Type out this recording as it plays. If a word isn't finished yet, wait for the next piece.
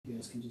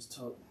guys can just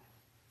talk.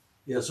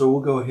 Yeah, so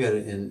we'll go ahead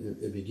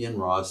and begin,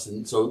 Ross.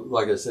 And so,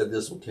 like I said,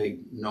 this part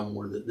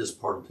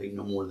will take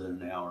no more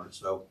than an hour.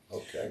 So,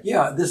 okay.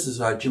 Yeah, this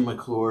is Jim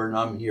McClure, and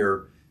I'm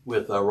here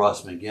with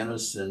Ross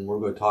McGinnis, and we're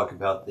going to talk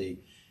about the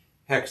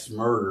Hex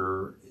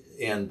murder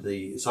and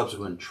the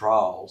subsequent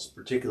trials,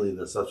 particularly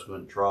the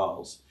subsequent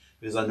trials,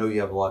 because I know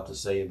you have a lot to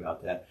say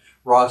about that.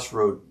 Ross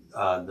wrote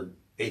the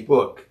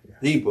book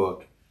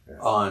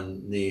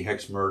on the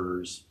Hex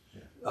murders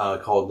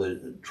called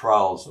The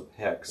Trials of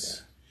Hex.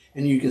 Yeah.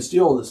 And you can it's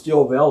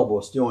still available,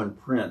 it's still in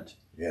print,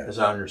 as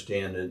I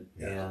understand it.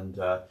 Yeah. And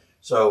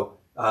so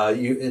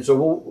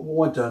we'll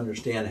want to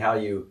understand how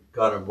you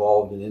got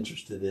involved and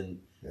interested in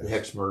the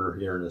Hex murder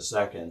here in a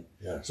second.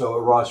 Yes. So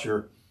Ross,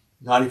 you're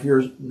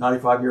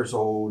 95 years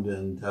old,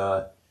 and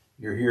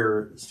you're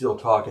here still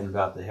talking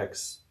about the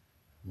Hex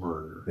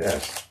murder.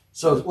 Yes.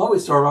 So why don't we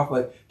start off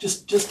by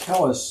just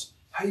tell us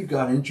how you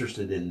got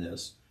interested in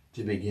this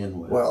to begin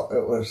with. Well,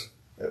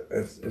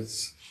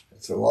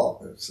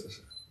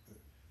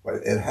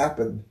 it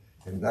happened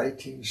in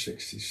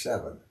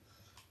 1967.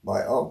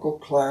 My uncle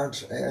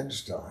Clarence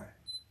Einstein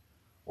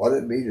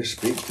wanted me to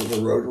speak to the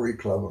Rotary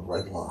Club of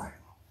Red Line.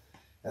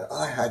 And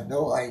I had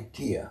no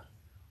idea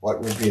what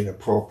would be an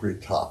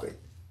appropriate topic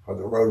for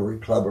the Rotary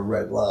Club of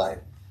Red Line.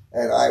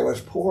 And I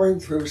was pouring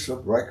through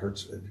some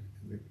records in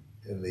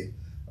the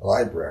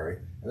library,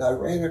 and I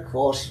ran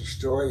across a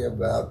story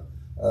about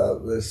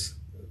this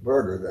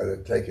murder that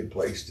had taken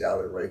place down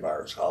in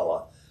Rehmeyer's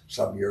Hollow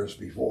some years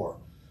before.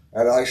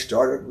 And I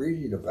started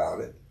reading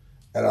about it,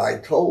 and I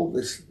told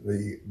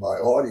my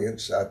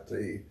audience at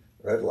the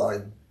Red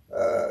Line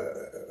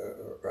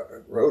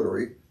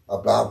Rotary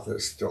about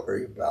this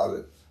story, about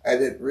it,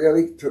 and it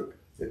really took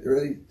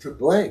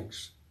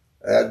legs,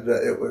 and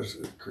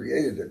it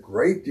created a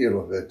great deal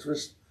of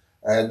interest.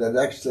 And the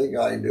next thing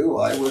I knew,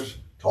 I was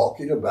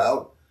talking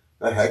about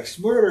the Hex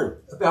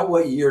murder. About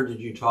what year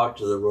did you talk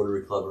to the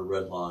Rotary Club of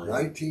Red Line?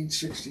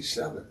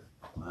 1967.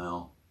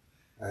 Wow.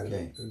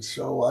 Okay. And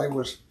so I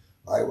was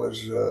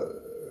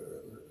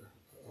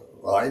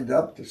lined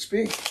up to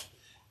speak.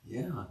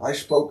 Yeah. I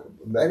spoke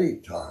many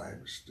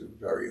times to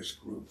various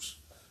groups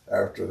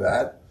after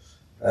that,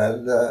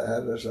 and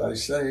as I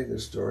say, the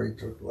story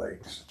took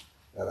legs,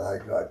 and I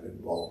got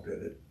involved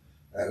in it,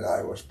 and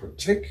I was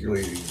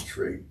particularly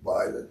intrigued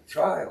by the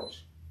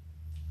trials.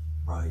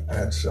 Right.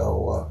 And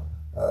so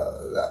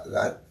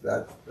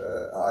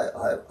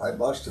I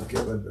must have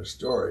given the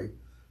story,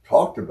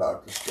 talked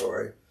about the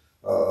story,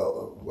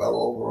 well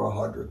over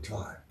 100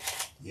 times.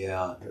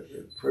 Yeah.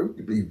 It proved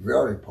to be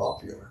very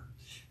popular.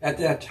 At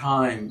that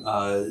time,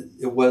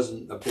 it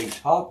wasn't a big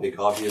topic,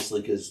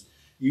 obviously, because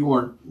you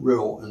weren't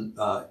real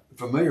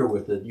familiar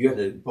with it. You had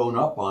to bone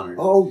up on it.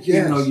 Oh, yes.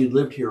 Even though you'd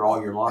lived here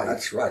all your life.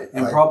 That's right.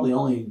 And probably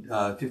only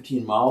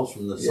 15 miles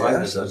from the site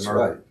of the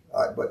murder.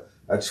 Right. But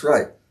that's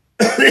right.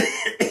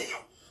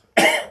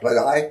 But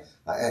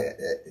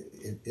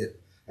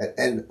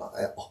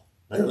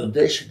in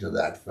addition to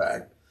that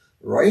fact,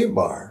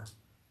 Rehmeyer,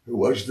 who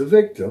was the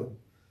victim,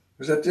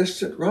 was a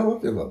distant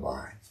relative of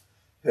mine.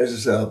 He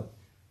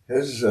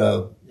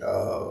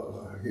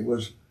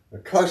was a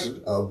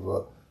cousin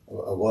of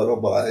one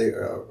of my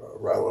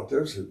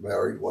relatives who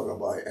married one of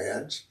my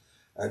aunts,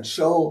 and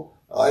so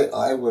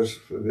I was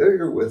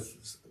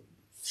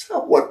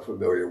somewhat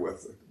familiar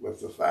with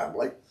the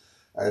family,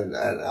 and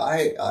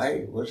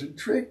I was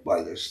intrigued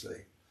by this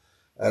thing,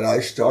 and I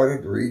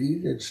started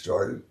reading and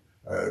started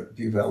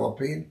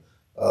developing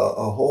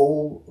a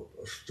whole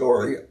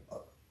story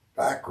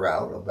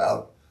background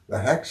about the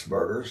Hex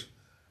murders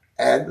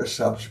and the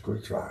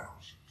subsequent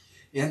trials.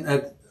 And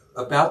at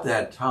about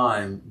that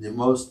time,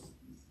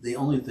 the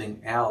only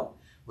thing out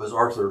was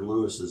Arthur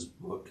Lewis's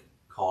book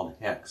called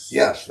Hex.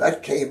 Yes,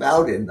 that came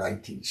out in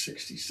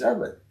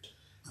 1967.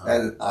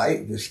 And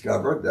I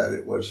discovered that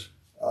it was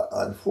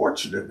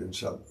unfortunate in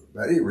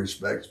many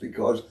respects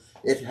because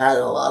it had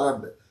a lot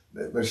of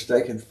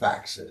mistaken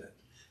facts in it.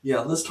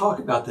 Yeah, let's talk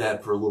about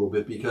that for a little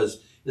bit,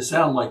 because it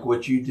sounded like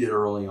what you did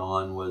early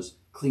on was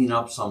clean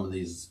up some of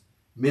these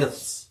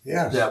myths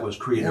that was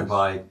created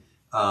by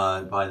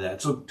that.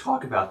 So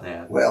talk about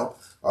that. Well,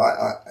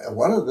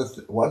 one of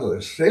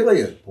the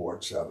salient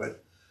parts of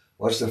it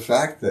was the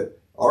fact that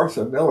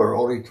Arthur Miller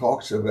only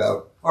talks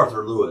about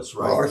Arthur Lewis,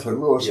 right? Arthur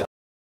Lewis. Yeah.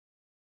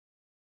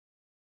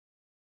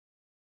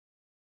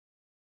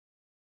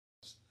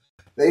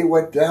 They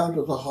went down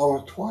to the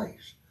Hollow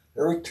twice.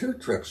 There were 2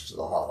 trips to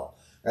the Hollow,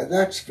 and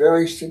that's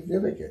very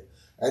significant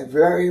and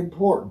very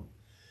important.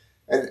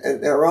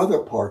 And there are other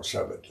parts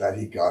of it that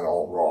he got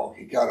all wrong.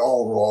 He got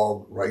all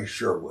wrong Ray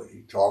Sherwood.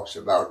 He talks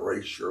about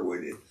Ray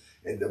Sherwood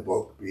in the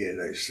book being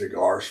a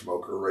cigar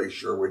smoker. Ray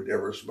Sherwood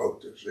never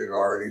smoked a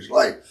cigar in his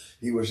life.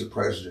 He was a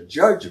president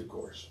judge, of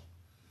course.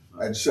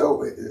 And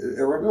so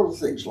there were little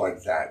things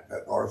like that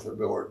Arthur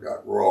Miller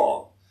got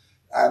wrong,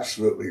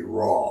 absolutely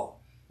wrong.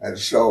 And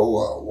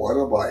so one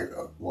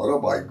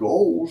of my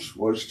goals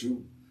was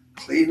to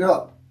clean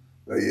up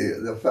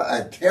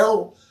and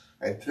tell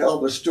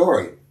the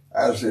story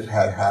as it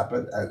had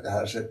happened and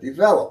as it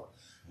developed.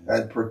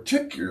 and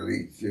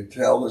particularly to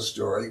tell the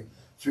story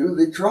through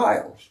the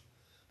trials,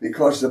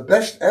 because the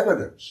best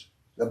evidence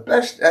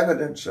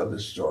of the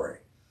story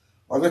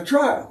are the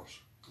trials.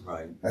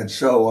 Right. And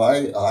so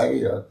I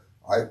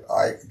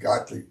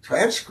got the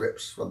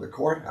transcripts from the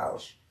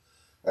courthouse,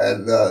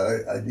 and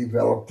I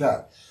developed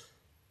that.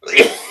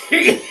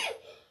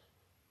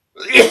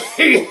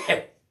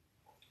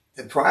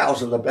 The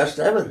trials are the best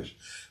evidence.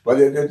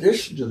 But in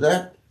addition to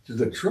that, to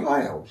the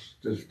trials,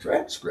 to the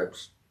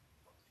transcripts,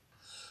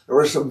 there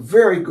was some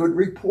very good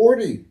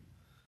reporting.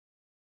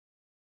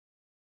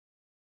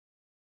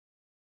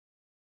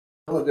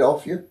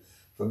 Philadelphia,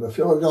 from the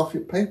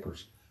Philadelphia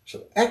papers,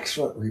 some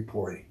excellent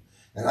reporting.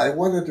 And I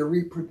wanted to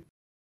reproduce.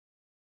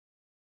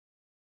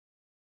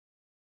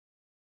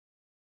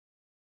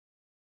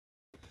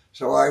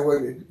 So I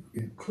would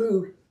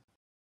include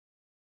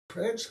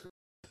transcripts,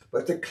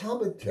 but the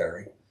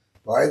commentary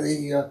by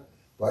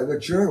the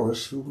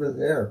journalists who were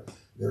there.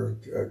 There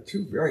are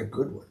two very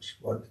good ones.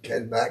 One,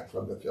 Ken Mack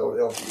from the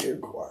Philadelphia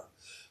Inquirer,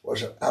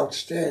 was an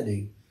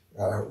outstanding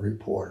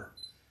reporter,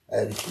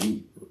 and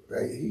he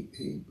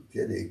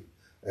did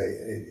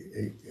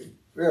a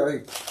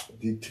very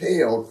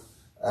detailed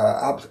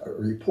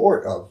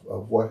report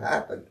of what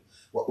happened,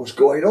 what was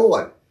going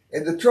on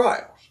in the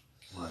trials.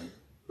 Right.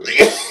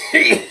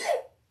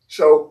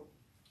 So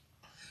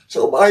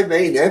my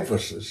main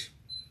emphasis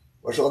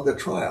was on the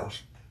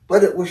trials,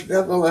 but it was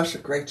nevertheless a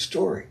great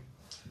story.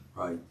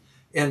 Right.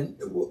 And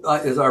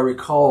as I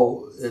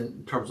recall,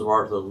 in terms of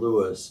Arthur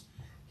Lewis,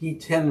 he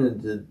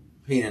tended to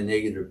paint a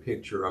negative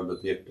picture of the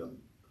victim.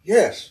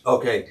 Yes.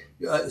 Okay.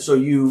 So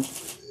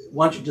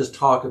why don't you just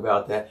talk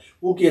about that?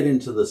 We'll get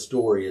into the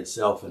story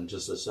itself in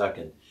just a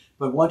second.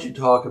 But why don't you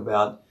talk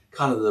about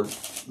kind of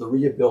the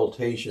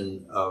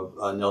rehabilitation of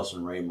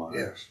Nelson Rehmeyer?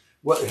 Yes.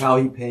 How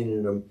he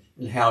painted him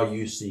and how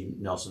you see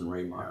Nelson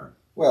Rehmeyer.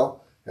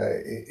 Well,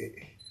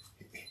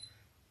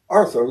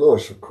 Arthur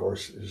Lewis, of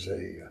course, is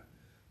a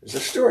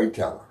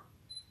storyteller.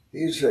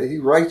 He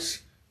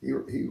writes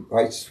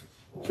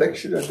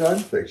fiction and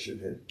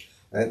nonfiction,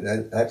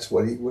 and that's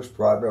what he was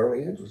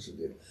primarily interested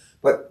in.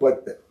 But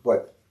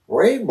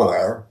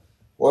Rehmeyer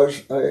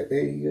was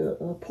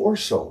a poor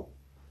soul,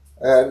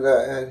 and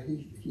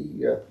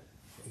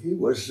he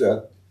was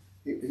in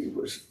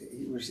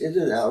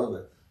and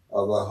out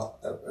of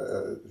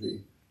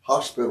the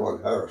hospital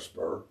in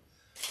Harrisburg.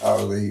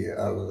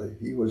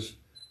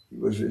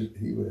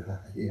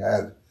 He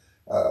had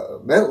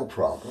mental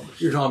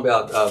problems. You're talking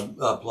about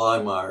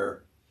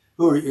Blymeyer.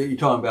 Who are you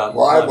talking about?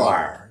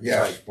 Blymeyer,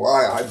 yes.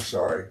 Right. I'm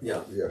sorry.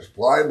 Yeah. Yes,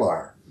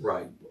 Blymeyer.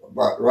 Right.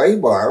 But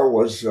Rehmeyer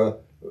was,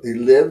 he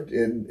lived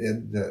in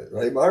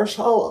Rehmeyer's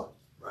Hollow.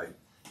 Right.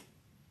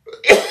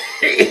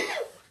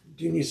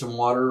 Do you need some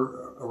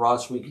water,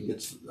 Ross? We can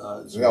get some.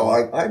 No,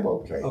 I'm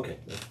okay. Okay.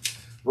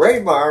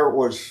 Rehmeyer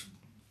was,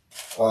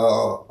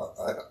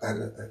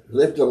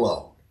 lived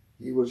alone.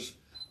 He was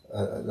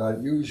an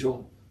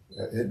unusual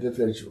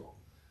individual.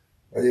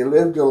 And he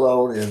lived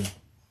alone in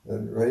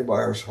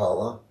Rehmeyer's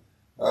Hollow.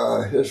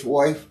 His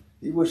wife,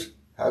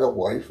 had a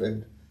wife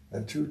and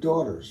two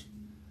daughters,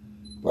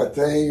 but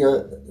they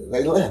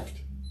left.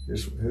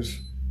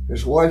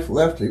 His wife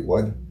left him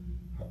when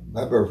a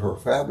member of her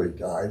family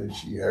died, and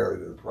she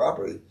inherited the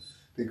property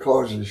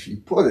because, as she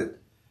put it,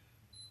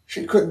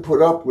 she couldn't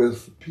put up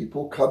with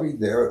people coming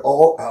there at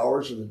all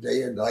hours of the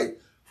day and night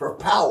for a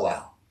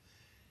powwow.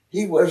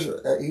 He was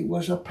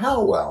a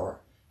powwower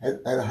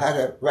and had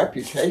a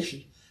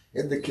reputation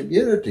in the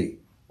community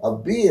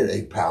of being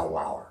a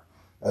powwower.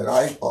 And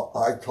I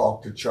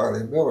talked to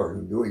Charlie Miller,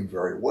 who knew him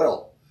very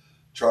well.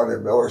 Charlie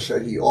Miller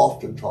said he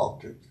often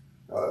talked to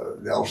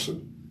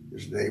Nelson.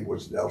 His name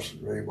was Nelson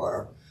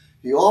Rehmeyer.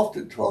 He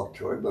often talked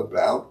to him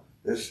about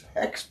this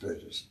hex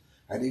business.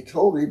 And he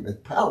told him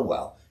at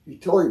powwow,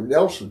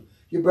 Nelson,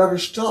 you better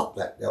stop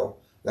that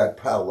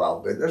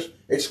powwow business.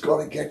 It's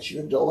going to get you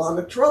into a lot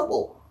of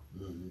trouble.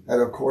 Mm-hmm.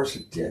 And of course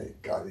it did.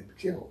 It got him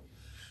killed.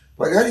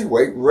 But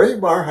anyway,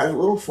 Rehmeyer had a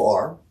little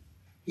farm.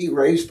 He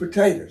raised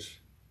potatoes.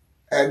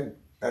 And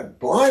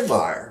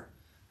Blymeyer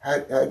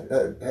had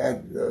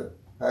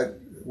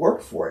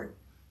worked for him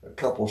a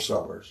couple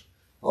summers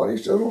on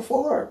his little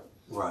farm.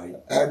 Right.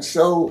 And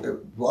so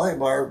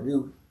Blymeyer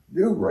knew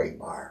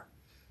Rehmeyer.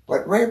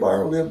 But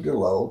Rehmeyer lived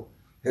alone.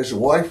 His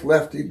wife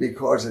left him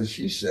because, as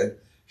she said,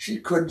 she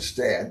couldn't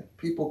stand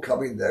people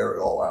coming there at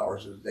all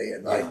hours of the day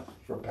and night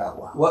for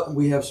powwow.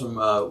 We have some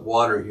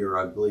water here,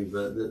 I believe.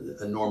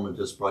 Norman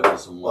just brought you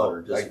some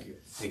water, thank you.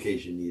 In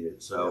case you need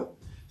it.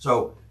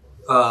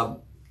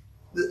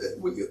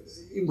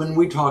 When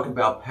we talk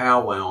about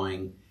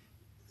powwowing,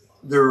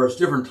 there are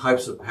different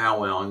types of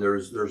powwowing.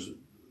 There's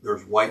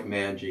white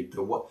magic,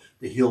 the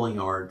healing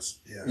arts,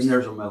 yes. And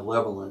there's a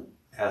malevolent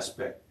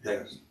aspect.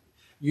 That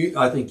yes.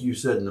 I think you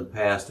said in the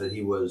past that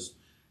he was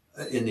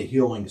in the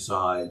healing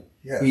side.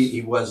 Yes.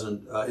 He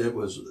wasn't. It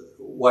was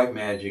white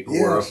magic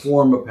yes. or a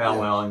form of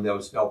powwowing that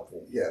was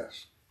helpful.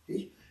 Yes,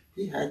 he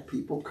had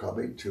people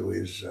coming to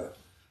his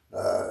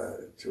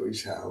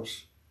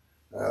house,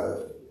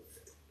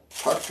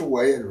 tucked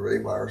away in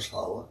Rehmeyer's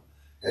Hollow,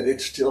 and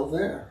it's still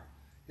there.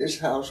 his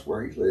house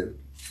where he lived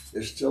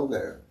is still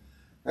there.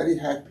 And he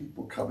had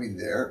people coming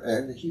there,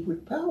 and he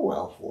would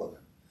powwow for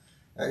them.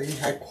 And he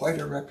had quite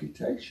a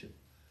reputation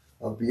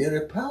of being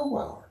a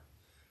powwower.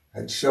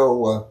 And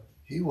so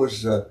he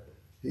was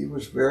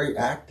very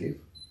active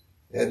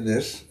in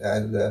this.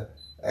 And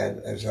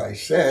as I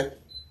said,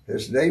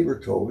 his neighbor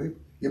told him,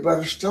 "You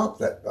better stop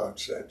that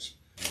nonsense.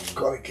 It's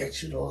going to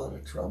get you in a lot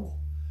of trouble."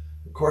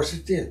 Of course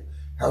it did.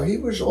 How he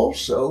was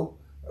also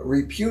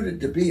reputed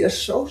to be a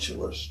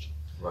socialist.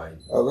 Right.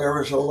 There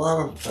was a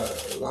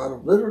lot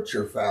of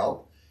literature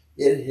found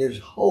in his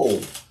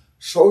home,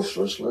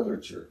 socialist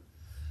literature.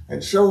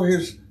 And so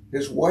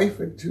his wife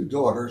and 2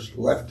 daughters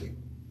left him.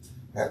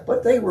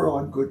 But they were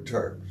on good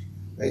terms.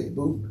 They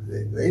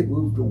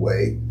moved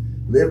away,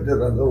 lived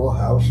in a little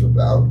house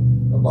about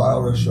a mile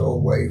or so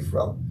away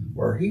from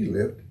where he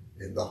lived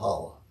in the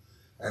Hollow.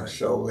 And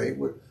so they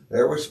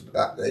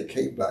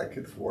came back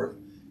and forth.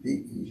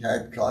 He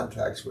had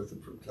contacts with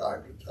them from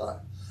time to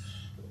time.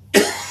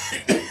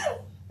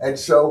 And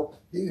so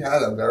he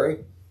had a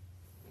very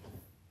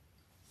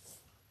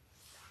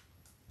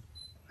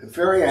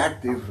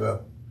active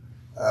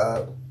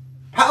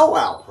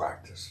powwow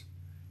practice.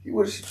 He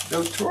was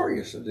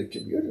notorious in the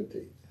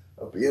community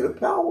of being a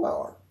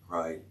powwower.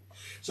 Right.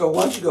 So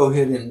why don't you go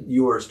ahead, and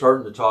you were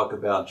starting to talk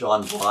about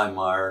John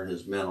Rehmeyer and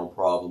his mental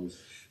problems.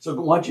 So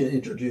why don't you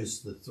introduce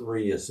the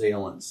 3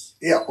 assailants?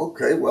 Yeah,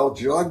 okay. Well,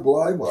 John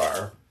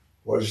Rehmeyer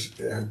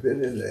had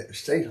been in the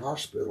state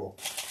hospital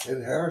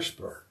in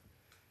Harrisburg.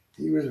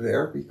 He was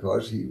there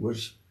because he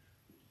was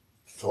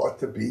thought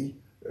to be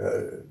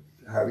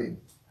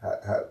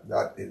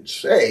not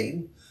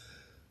insane,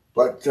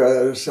 but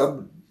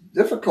some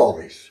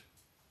difficulties.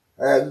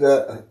 And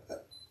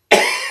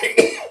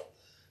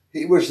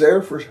he was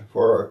there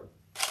for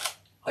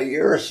a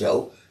year or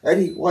so,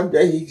 and one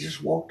day he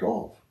just walked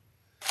off.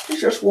 He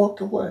just walked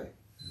away.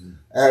 Mm-hmm.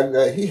 And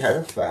he had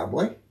a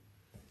family.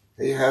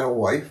 He had a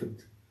wife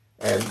and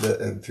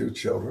 2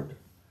 children.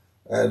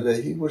 And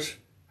he was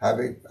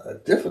having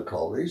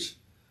difficulties.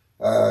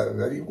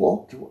 That he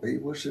walked away.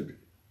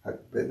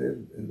 Had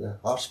been in the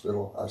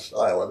hospital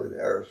asylum in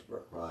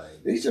Harrisburg. Right.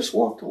 He just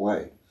walked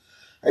away.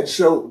 And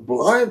so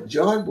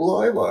John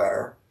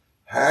Rehmeyer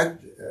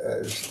had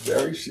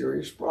very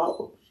serious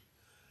problems.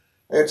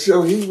 And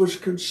so he was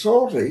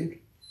consulting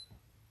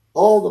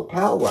all the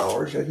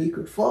powwowers that he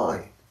could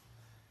find.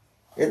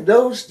 In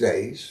those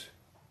days,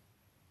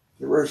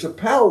 there was a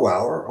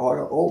powwower on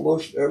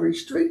almost every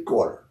street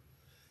corner.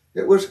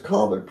 It was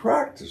common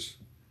practice.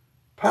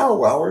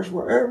 Powwowers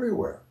were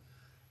everywhere.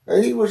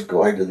 And he was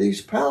going to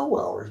these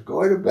powwowers,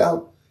 going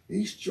about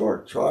East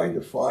York, trying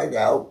to find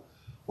out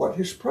what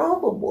his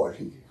problem was.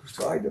 He was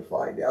trying to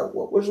find out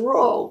what was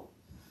wrong.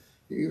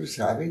 He was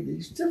having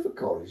these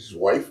difficulties. His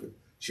wife and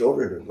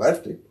children had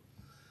left him.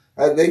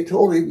 And they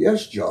told him,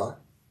 "Yes, John,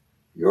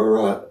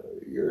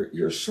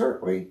 you're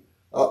certainly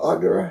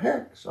under a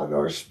hex,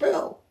 under a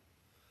spell."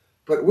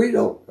 But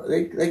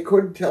they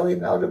couldn't tell him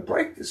how to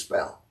break the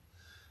spell.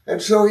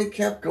 And so he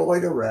kept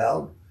going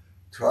around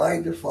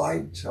trying to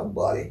find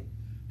somebody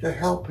to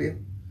help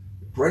him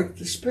break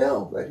the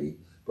spell that he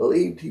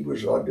believed he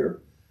was under,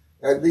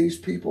 and these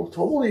people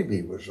told him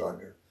he was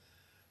under.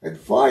 And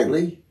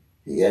finally,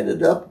 he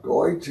ended up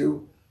going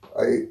to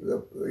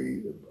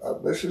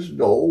Mrs.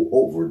 Knoll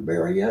over in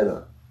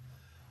Marietta,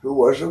 who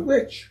was a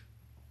witch,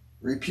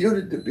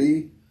 reputed to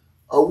be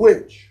a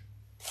witch.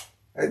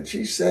 And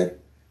she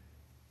said,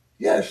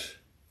 "Yes,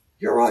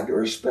 you're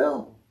under a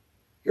spell.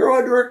 You're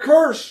under a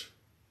curse,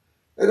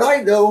 and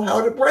I know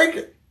how to break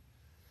it."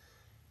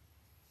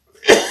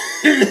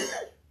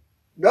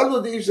 None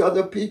of these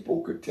other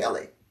people could tell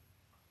him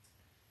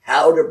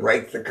how to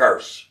break the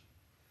curse.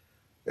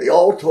 They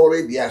all told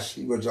him, yes,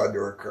 he was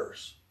under a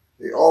curse.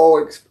 They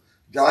all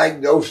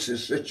diagnosed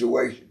his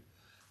situation,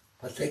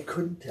 but they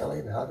couldn't tell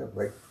him how to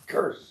break the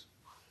curse.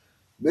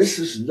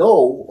 Mrs.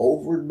 Knoll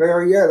over in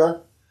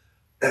Marietta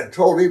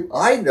told him,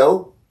 "I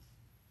know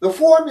the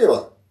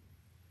formula."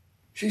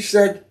 She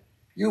said,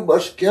 "You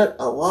must get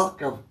a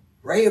lock of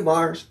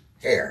Rehmeyer's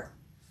hair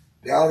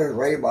down in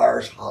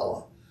Rehmeyer's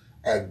hollow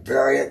and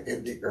bury it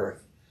in the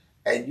earth.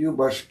 And you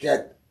must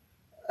get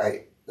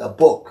the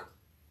book,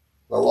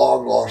 The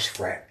Long Lost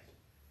Friend."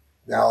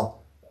 Now,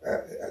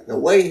 the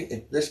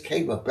way this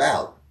came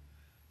about,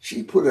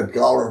 she put a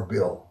dollar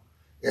bill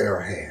in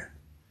her hand,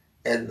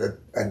 and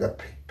the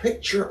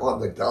picture on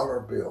the dollar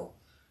bill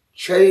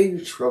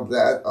changed from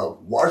that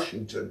of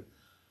Washington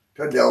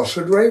to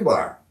Nelson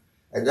Rehmeyer.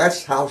 And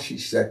that's how she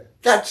said,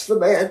 "That's the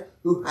man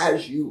who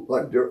has you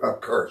under a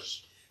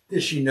curse."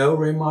 Did she know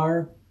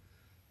Rehmeyer?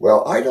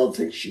 Well, I don't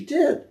think she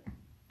did.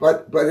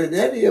 But in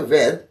any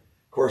event,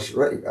 of course,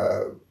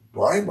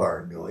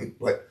 Rehmeyer knew him,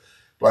 but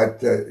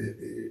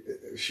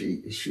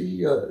she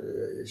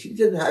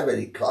didn't have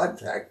any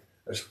contact,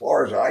 as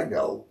far as I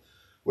know,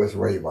 with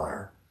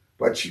Rehmeyer.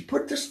 But she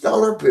put this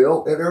dollar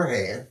bill in her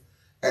hand,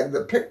 and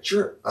the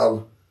picture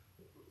of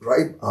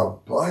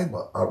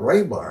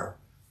Rehmeyer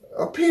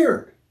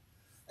appeared.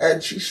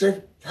 And she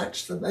said,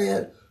 "That's the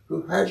man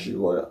who has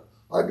you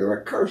under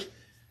a curse."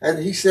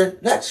 And he said,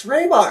 that's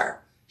Rehmeyer.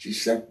 She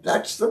said,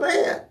 that's the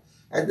man.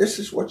 And this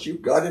is what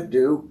you've got to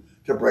do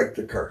to break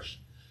the curse.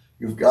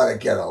 You've got to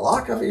get a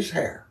lock of his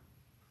hair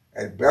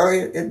and bury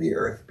it in the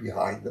earth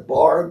behind the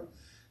barn,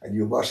 and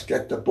you must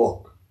get the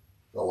book,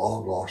 The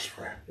Long Lost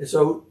Friend. And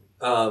so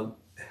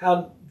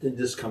how did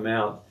this come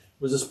out?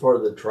 Was this part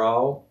of the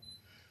trial?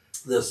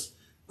 This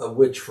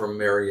witch from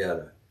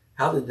Marietta.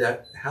 How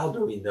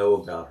do we know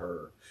about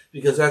her?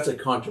 Because that's a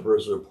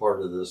controversial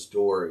part of the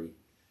story.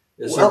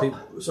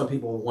 Some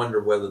people wonder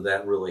whether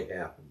that really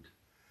happened.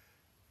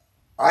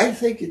 I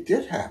think it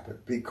did happen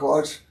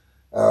because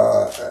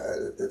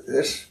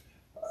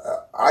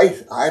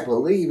I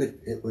believe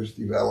it was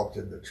developed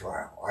in the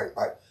trial.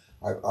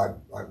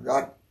 I'm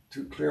not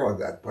too clear on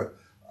that, but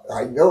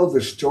I know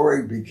the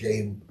story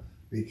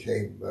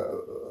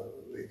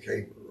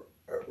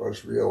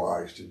was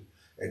realized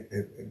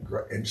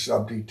in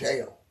some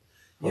detail.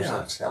 Yeah,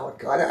 that's how it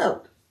got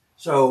out.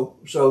 So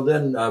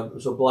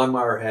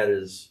Blymeyer had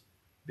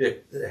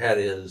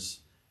his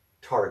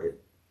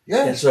target.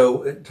 Yes. And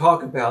so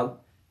talk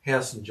about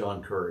Hess and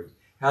John Curry.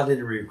 How did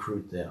he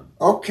recruit them?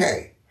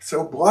 Okay.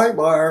 So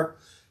Blymeyer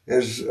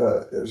is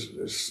a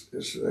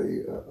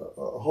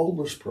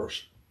homeless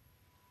person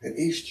in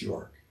East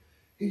York.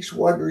 He's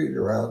wandering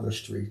around the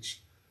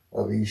streets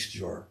of East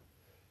York,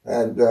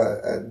 and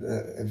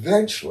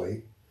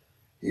eventually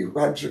he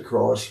runs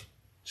across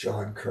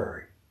John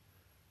Curry.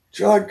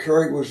 John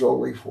Curry was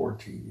only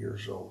 14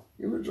 years old.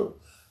 He was a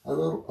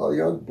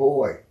young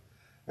boy,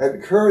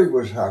 and Curry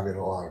was having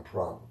a lot of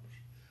problems.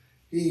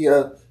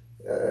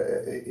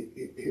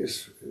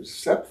 His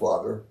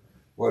stepfather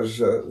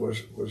was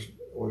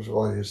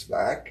on his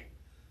back.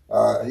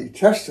 He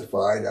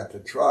testified at the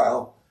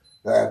trial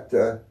that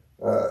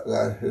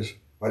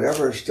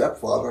whenever his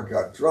stepfather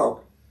got drunk,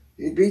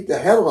 he beat the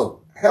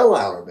hell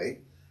out of me,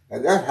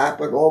 and that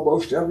happened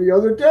almost every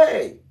other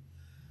day.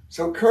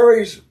 So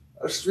Curry's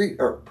a street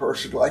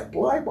person like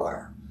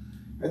Blymeyer,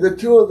 and the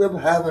two of them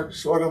have a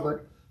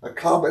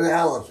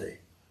commonality,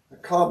 a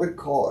common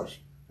cause,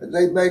 and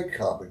they make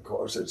common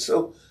cause, and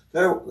so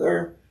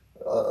they're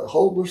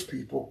homeless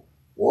people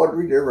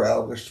wandering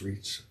around the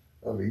streets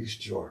of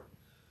East York.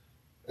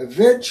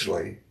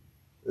 Eventually,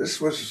 this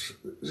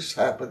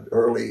happened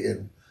early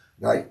in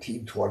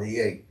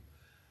 1928.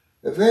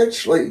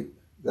 Eventually,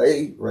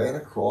 they ran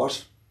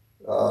across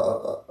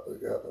a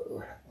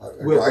guy by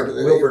the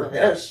name of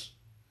Hess,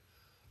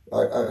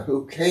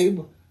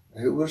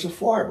 who was a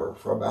farmer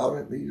from out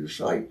at Leader's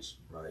Heights.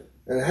 Right.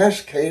 And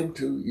Hess came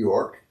to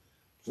York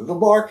to the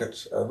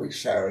markets every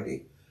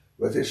Saturday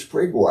with his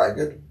spring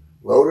wagon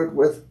loaded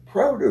with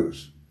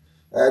produce,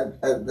 and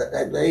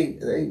they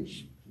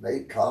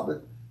made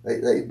common.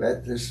 They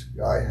met this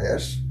guy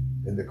Hess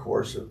in the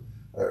course of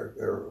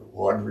their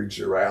wanderings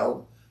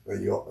around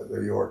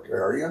the York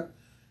area,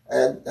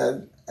 and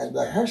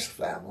the Hess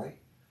family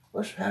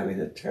was having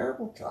a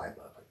terrible time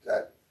of it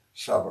that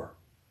summer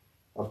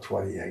of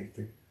 28.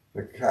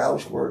 The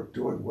cows weren't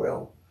doing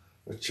well,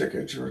 the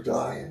chickens were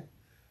dying,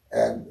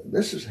 and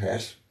Mrs.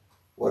 Hess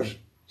was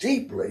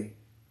deeply,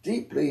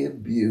 deeply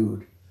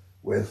imbued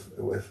with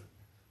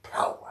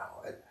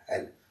powwow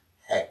and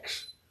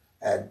hex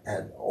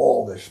and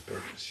all this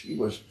business. She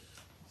was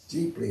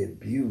deeply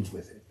imbued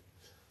with it,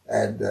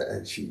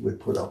 and she would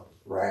put up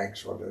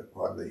rags on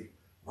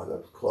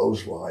the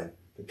clothesline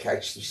to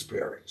catch the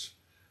spirits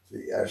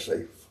as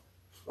they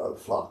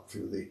flocked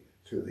through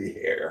the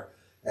air,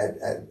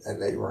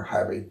 and they were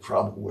having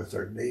trouble with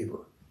their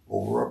neighbor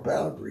over a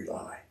boundary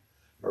line.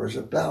 There was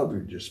a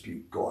boundary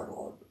dispute going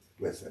on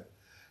with it,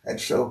 and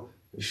so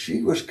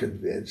she was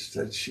convinced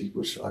that she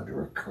was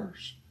under a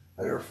curse,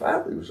 and her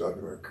family was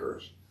under a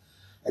curse.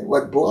 And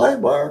when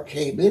Blymeyer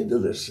came into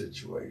this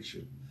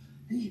situation,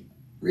 he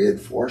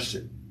reinforced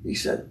it. He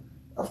said,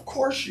 of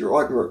course you're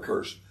under a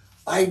curse.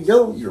 I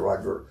know you're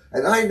under,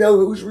 and I know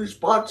who's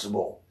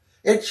responsible.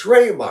 It's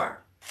Rehmeyer,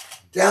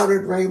 down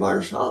in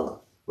Rehmeyer's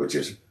Hollow, which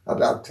is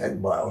about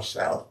 10 miles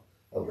south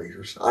of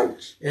Leader's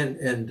Heights.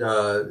 And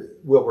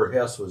Wilbur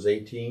Hess was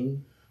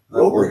 18?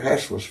 Wilbur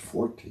Hess was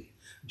 14.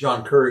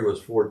 John Curry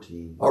was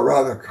 14. Or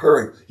rather,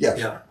 Curry, yes.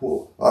 Yeah.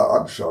 Well,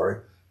 I'm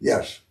sorry.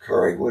 Yes,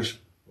 Curry was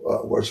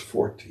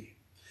 14.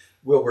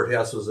 Wilbur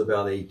Hess was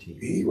about 18.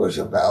 He was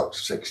about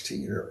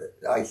 16, or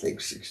I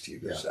think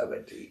 16 or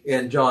 17.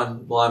 And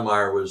John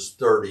Blymeyer was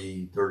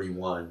 30,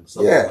 31,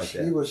 something yes, like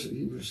that. he was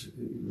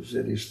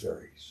in his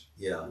 30s.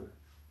 Yeah,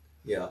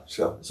 yeah.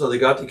 So they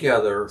got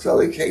together. So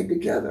they came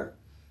together,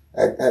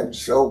 and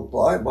so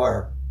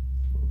Blymeyer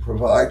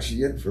provides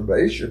the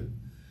information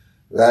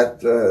that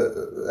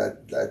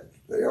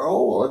they are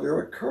all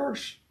under a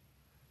curse.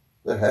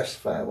 The Hess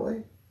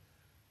family,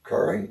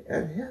 Curry,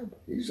 and him.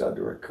 He's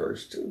under a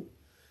curse too.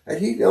 And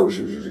he knows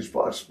who's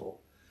responsible.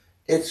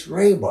 It's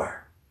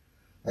Rehmeyer.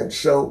 And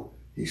so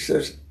he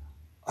says,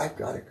 we've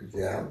got to go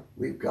down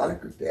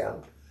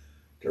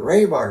to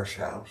Rehmeyer's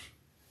house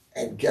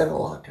and get a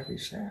lock of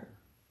his hair.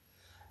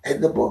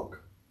 And the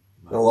book,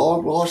 The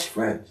Long Lost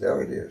Friend,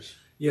 there it is.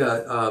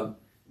 Yeah,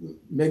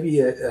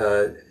 maybe at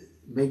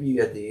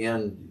the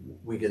end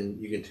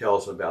you can tell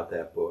us about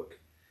that book.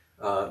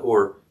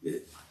 or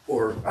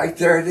Right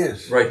there it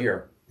is. right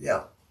here.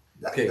 Yeah.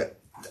 Okay.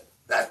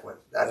 That one.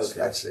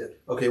 That's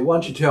it. Okay, why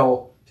don't you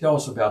tell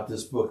us about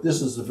this book?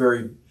 This is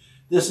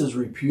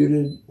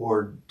reputed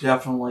or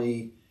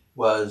definitely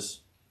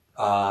was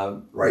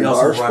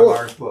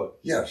Rehmeyer's book.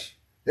 Yes,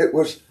 it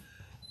was.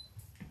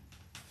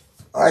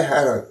 I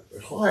had a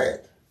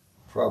client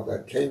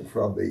that came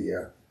from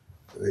the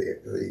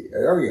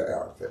area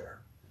out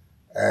there,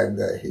 and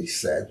he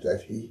said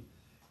that he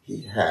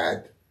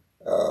had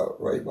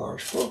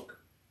Rehmeyer's book.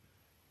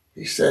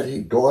 He said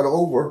he'd gone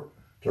over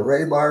to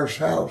Rehmeyer's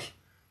house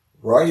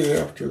right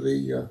after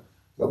the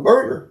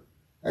murder,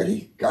 and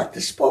he got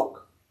this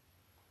book.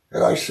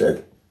 And I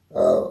said,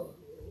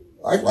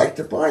 I'd like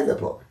to buy the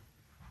book.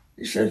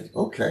 He said,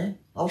 okay,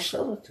 I'll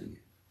sell it to you,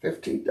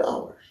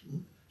 $15.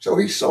 So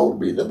he sold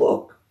me the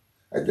book.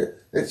 And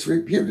it's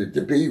reputed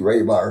to be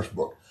Rehmeyer's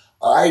book.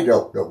 I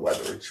don't know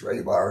whether it's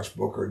Rehmeyer's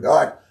book or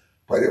not,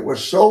 but it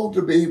was sold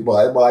to me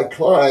by my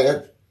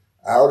client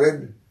out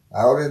in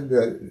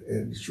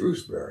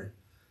Shrewsbury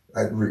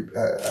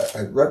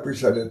and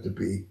represented to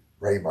be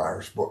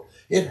Rehmeyer's book.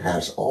 It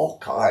has all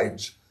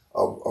kinds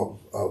of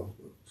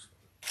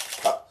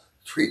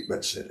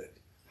treatments in it.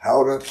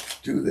 How to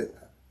do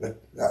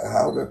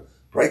how to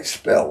break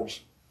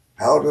spells,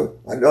 how to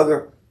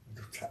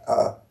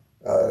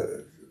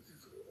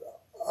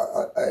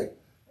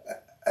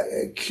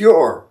a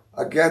cure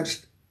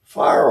against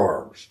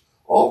firearms,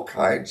 all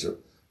kinds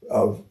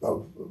of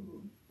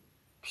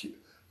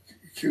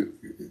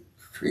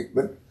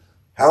treatment,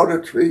 how to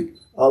treat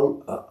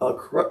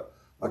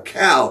a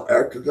cow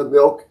after the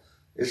milk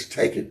is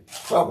taken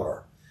from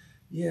her.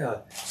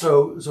 Yeah.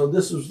 So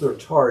this was their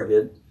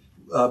target,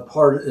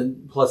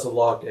 plus a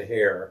lock of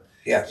hair.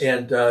 Yes.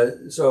 And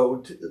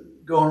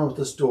going with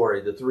the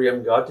story, the three of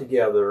them got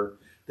together.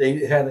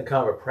 They had a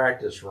kind of a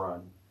practice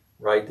run,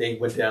 right? They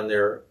went down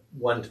there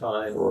one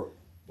time.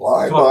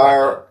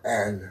 Rehmeyer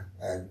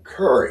and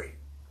Curry.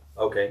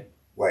 Okay.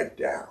 Went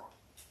down.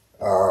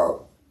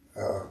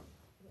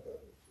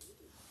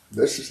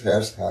 Mrs.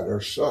 Hess had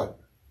her son,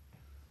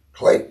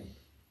 Clayton,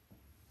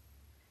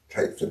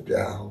 take them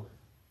down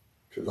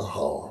to the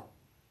hollow,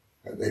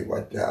 and they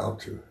went down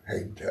to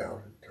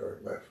Hangtown and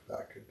turned left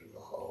back into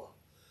the hollow.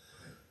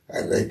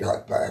 And they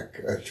got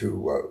back to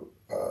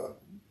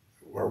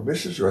where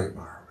Mrs.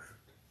 Rehmeyer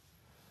lived,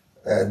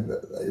 and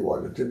they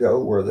wanted to know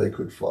where they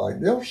could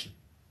find Nelson.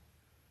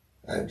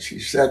 And she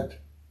said,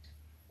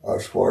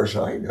 as far as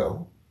I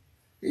know,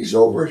 he's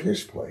over at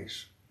his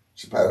place.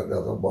 It's about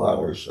another mile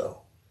or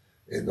so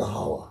in the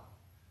hollow.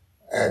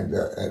 And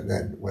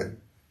then when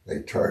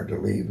they turned to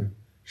leave,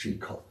 she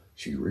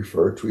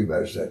referred to him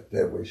as that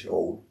devilish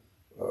old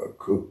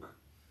kook.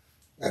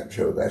 And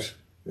so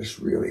this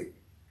really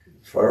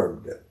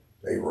confirmed that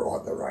they were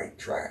on the right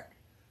track,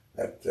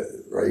 that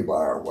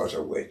Rehmeyer was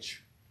a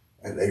witch,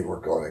 and they were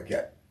going to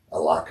get a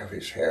lock of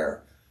his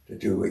hair to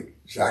do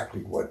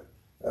exactly what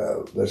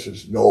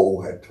Mrs.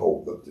 Knoll had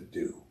told them to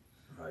do.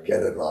 Right.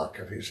 Get a lock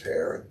of his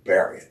hair and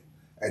bury it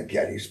and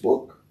get his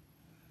book.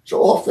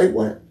 So off they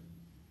went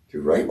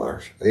to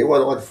Rehmeyer's. They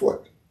went on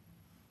foot.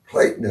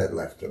 Clayton had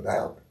left them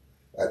out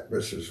at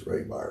Mrs.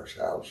 Rehmeyer's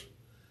house.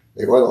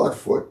 They went on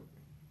foot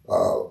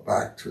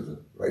back to the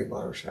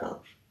Rehmeyer's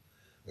house.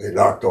 They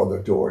knocked on the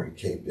door. He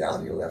came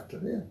down. He let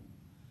them in.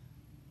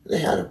 They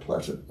had a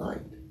pleasant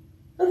night,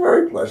 a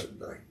very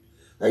pleasant night.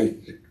 They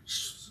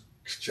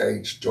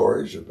exchanged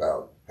stories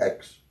about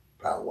hex,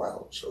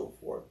 powwow, and so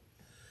forth.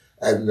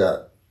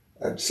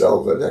 And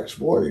so the next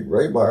morning,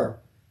 Rehmeyer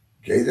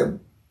gave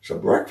them some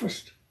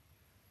breakfast,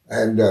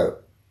 and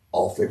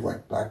off they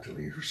went back to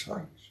Leader's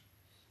Heights.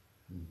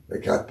 They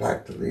got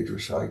back to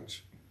Leader's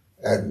Heights,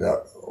 and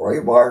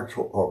Rehmeyer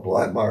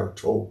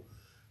told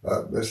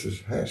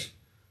Mrs. Hess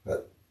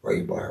that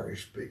Rehmeyer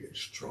is big and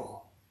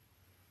strong,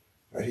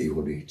 that he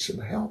will need some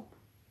help,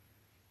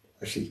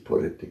 as he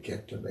put it, to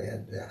get the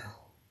man down.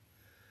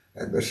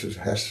 And Mrs.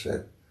 Hess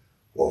said,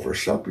 well, for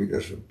something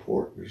as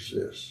important as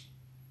this,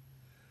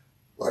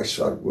 my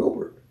son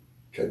Wilbert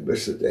can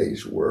miss a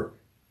day's work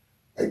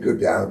and go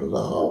down to the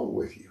hollow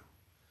with you.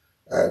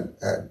 And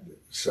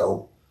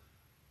so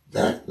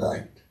that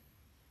night,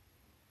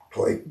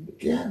 Clayton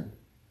again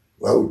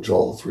loads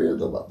all three of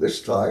them up.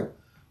 This time,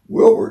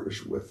 Wilbert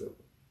is with them.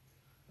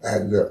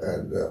 And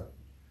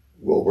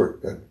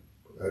Wilbert and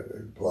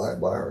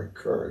Rehmeyer and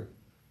Curry,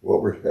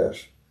 Wilbert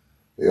Hess,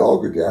 they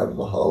all go down to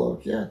the hollow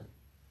again.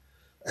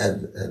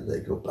 And they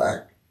go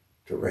back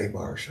to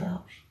Rehmeyer's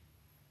house.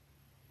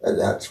 And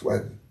that's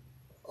when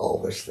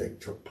all this thing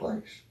took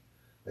place.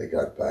 They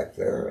got back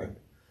there,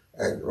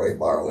 and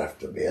Rehmeyer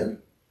left them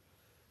in.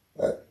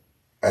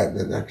 And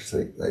the next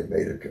thing, they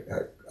made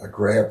a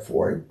grab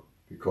for him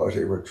because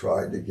they were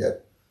trying to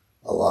get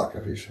a lock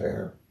of his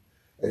hair.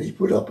 And he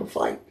put up a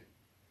fight.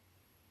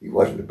 He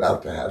wasn't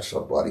about to have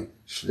somebody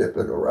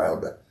snipping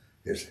around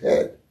his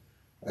head.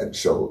 And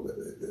so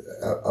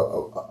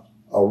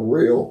a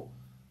real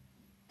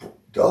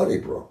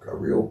Donnybrook, a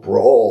real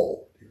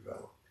brawl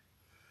developed.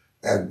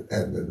 And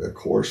in the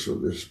course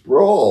of this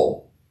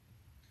brawl,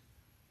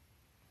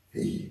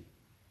 he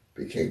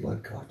became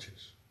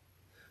unconscious.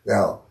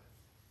 Now,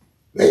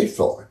 they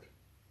thought,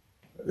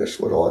 this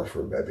went on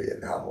for maybe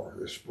an hour,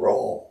 this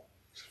brawl,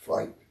 this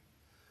fight.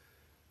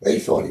 They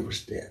thought he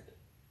was dead.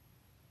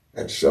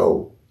 And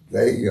so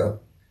they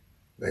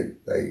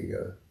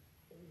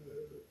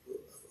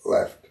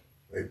left.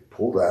 They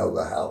pulled out of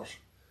the house.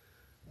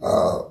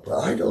 But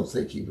I don't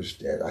think he was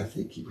dead. I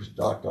think he was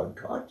knocked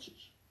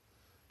unconscious.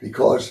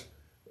 Because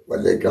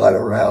when they got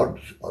around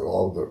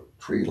along the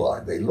tree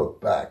line, they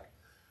looked back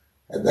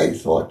and they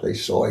thought they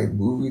saw him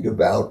moving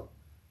about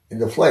in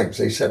the flames.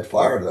 They set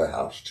fire to the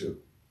house too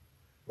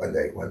when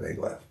they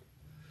left.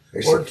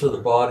 Or to the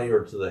body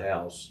or to the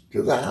house?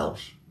 To the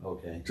house.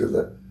 Okay. To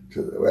the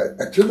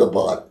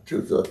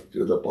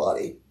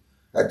body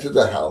and to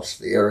the house,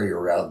 the area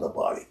around the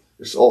body.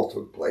 This all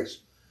took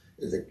place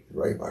in the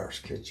Rehmeyer's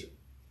kitchen.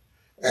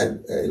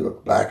 And they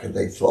looked back and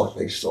they thought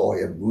they saw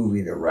him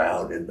moving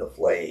around in the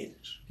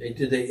flames. Okay.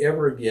 Did they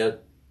ever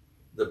get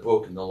the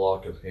book and the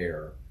lock of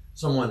hair?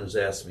 Someone has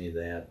asked me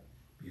that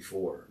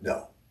before.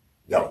 No,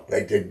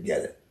 they didn't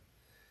get it.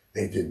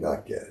 They did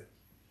not get it.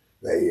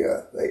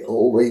 They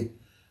only,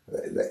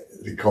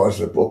 because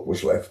the book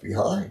was left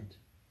behind.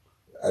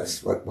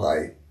 That's what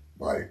my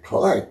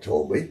client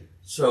told me.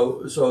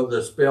 So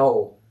the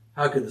spell,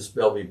 how could the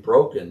spell be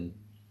broken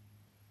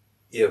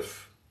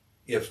if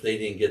they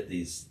didn't get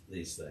these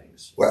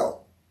things?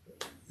 Well,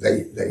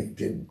 they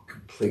didn't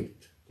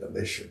complete the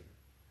mission.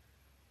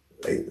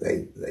 They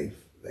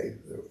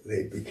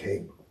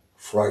became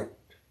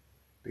frightened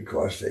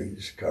because they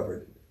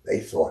discovered, they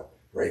thought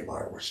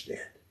Rehmeyer was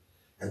dead,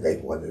 and they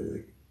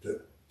wanted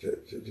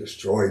to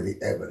destroy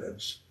the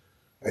evidence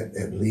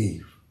and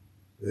leave.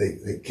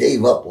 They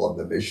gave up on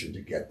the mission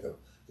to get the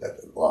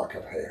lock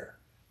of hair.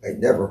 They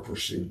never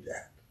pursued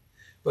that.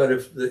 But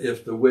if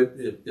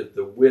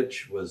the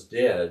witch was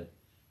dead,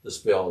 the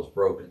spell is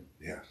broken.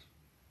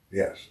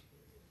 Yes.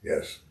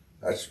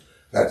 That's.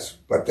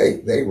 But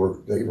they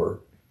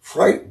were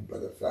frightened by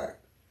the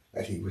fact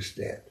that he was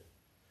dead.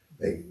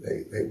 They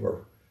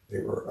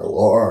were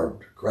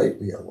alarmed,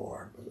 greatly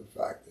alarmed by the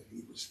fact that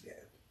he was dead.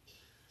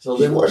 So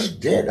he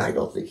wasn't dead. I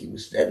don't think he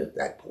was dead at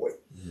that point.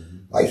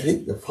 Mm-hmm. I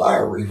think the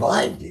fire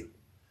revived him,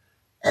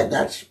 and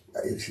that's,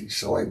 he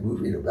saw him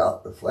moving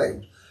about the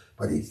flames,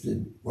 but he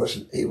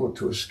wasn't able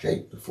to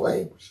escape the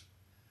flames.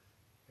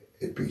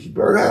 He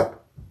burned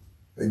up.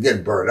 He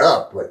didn't burn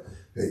up, but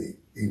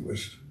he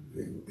was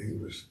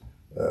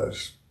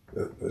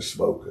the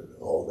smoke and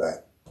all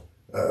that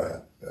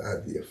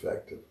had the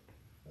effect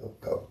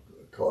of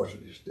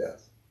causing his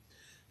death.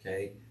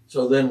 Okay,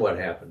 so then what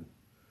happened?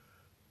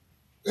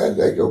 And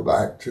they go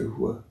back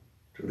to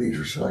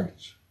Leader's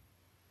Heights.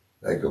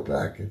 They go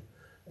back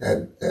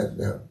and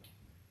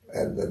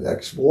the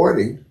next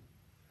morning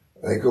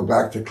they go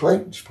back to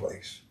Clayton's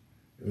place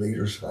in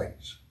Leader's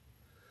Heights.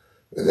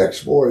 The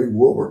next morning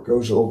Wilbur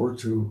goes over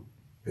to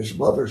his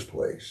mother's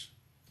place.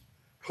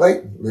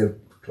 Clayton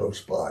lived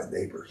close by,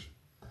 neighbors.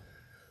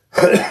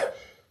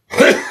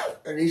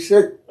 And he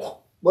said,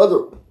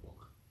 "Mother,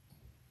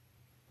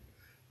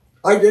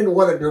 I didn't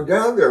want to go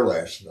down there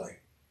last night.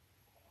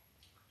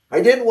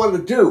 I didn't want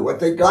to do what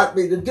they got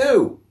me to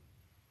do."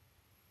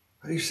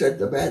 And he said,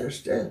 "The man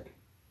is dead."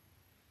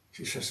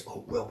 She says,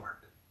 "Oh, Wilbur,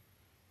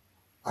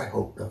 I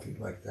hope nothing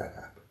like that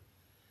happened."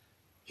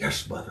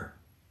 "Yes, Mother,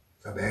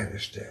 the man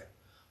is dead.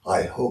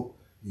 I hope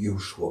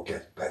Use will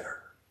get better.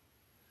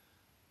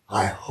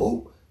 I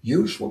hope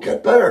Use will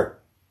get better."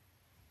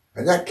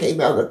 And that came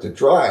out at the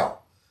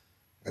trial.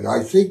 And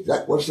I think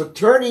that was the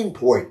turning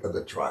point of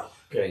the trial.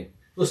 Okay,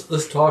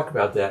 let's talk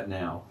about that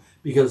now.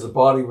 Because the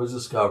body was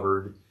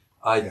discovered.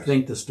 I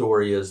think the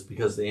story is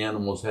because the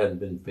animals hadn't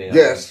been fed.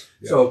 Yes.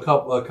 So a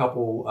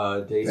couple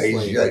days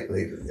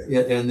later.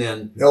 Yeah. And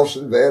then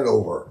Nelson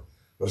Vanover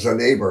was a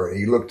neighbor, and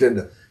he looked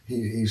into.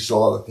 He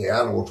saw that the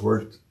animals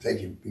were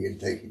being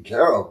taken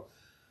care of.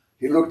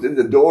 He looked in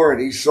the door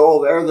and he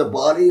saw there the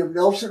body of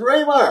Nelson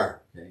Rehmeyer.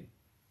 Okay.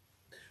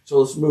 So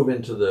let's move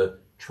into the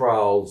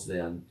trials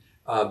then.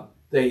 How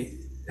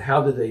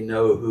did they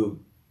know who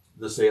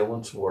the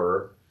assailants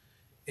were,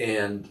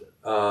 and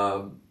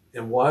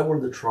why were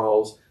the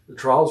trials? The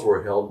trials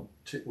were held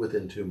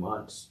within 2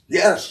 months.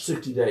 Yes.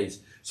 60 days.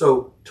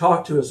 So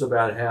talk to us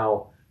about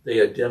how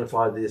they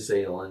identified the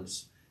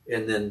assailants,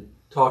 and then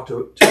talk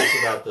to us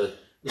about the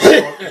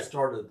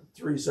start of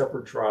 3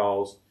 separate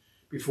trials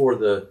before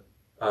the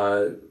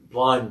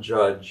blind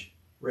judge,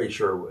 Ray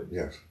Sherwood.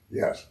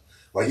 Yes.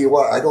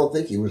 Well, I don't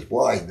think he was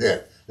blind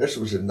then. This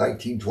was in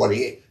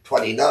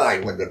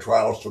 1929 when the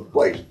trials took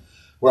place.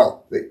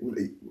 Well,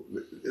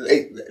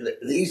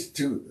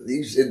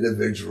 these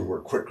individuals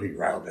were quickly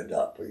rounded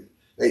up.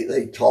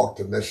 They talked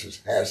to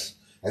Mrs. Hess,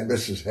 and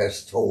Mrs.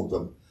 Hess told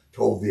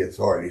the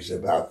authorities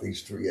about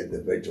these 3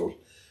 individuals.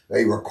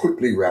 They were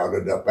quickly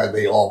rounded up, and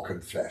they all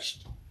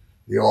confessed.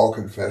 They all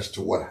confessed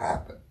to what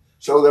happened.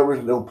 So there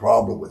was no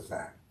problem with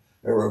that.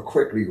 They were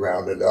quickly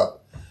rounded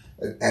up,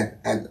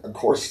 and of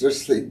course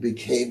this thing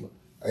became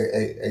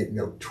a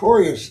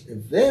notorious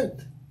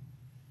event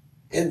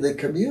in the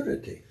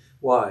community.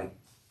 Why?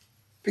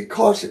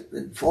 Because it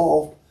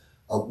involved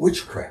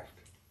witchcraft.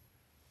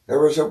 There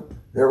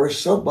was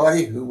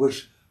somebody who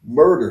was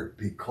murdered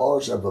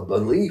because of a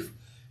belief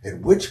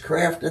in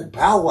witchcraft and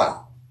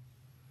powwow.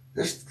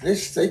 This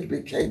thing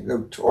became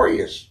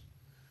notorious,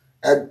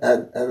 and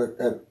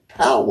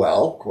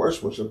powwow, of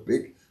course, was a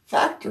big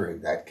factor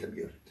in that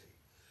community,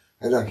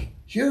 and a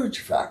huge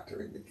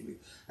factor in the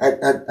community,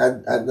 and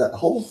the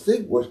whole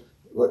thing was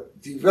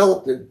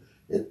developed in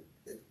a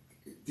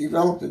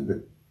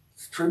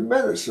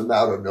tremendous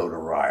amount of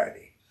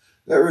notoriety.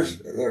 There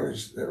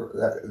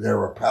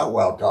were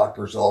powwow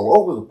doctors all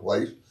over the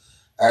place,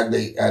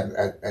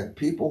 and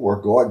people were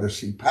going to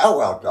see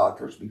powwow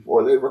doctors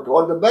before they were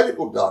going to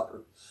medical doctors.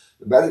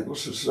 The medical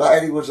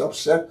society was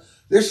upset.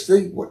 This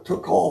thing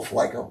took off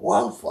like a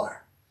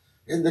wildfire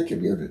in the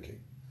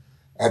community.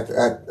 At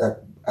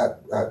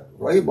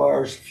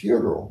Rehmeyer's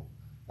funeral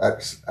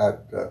at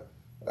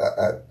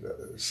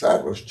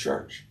Sadler's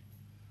Church,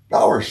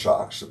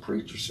 Bowersox, the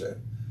preacher,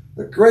 said,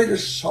 "The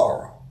greatest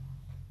sorrow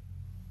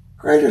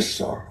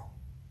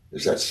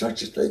is that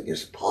such a thing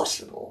is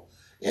possible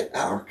in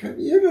our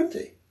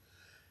community.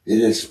 It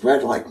is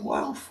spread like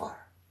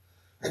wildfire."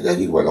 And then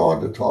he went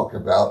on to talk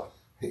about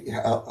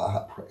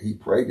he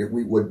prayed that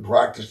we wouldn't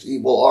practice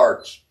evil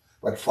arts,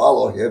 but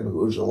follow him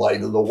who is the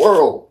light of the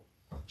world.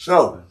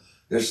 So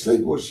this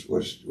thing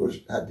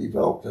had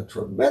developed a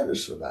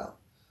tremendous amount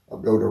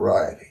of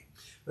notoriety.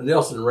 But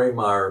Nelson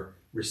Rehmeyer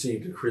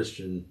received a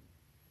Christian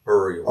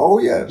burial. Oh,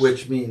 yes.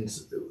 Which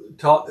means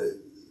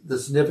the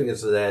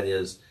significance of that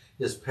is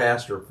his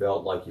pastor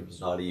felt like he was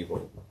not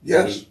evil.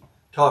 Yes.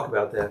 Talk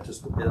about that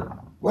just a bit.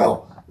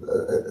 Well,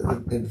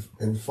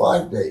 in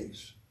 5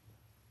 days,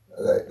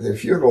 the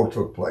funeral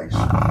took place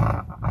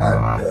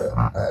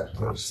at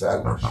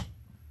Sadler's.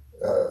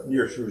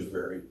 Near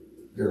Shrewsbury.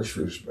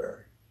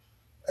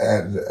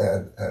 And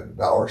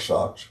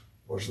Bowersox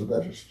was the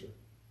minister.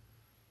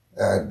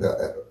 And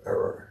there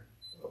were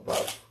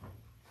about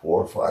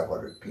 400 or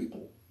 500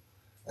 people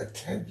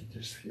attended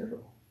this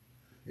funeral.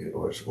 It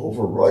was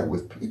overrun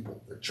with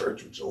people. The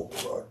church was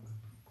overrun with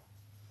people.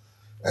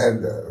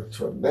 And a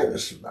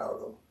tremendous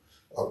amount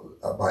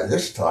of by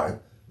this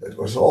time, it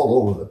was all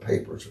over the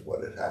papers of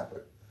what had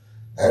happened.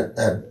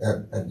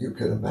 And you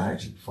can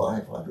imagine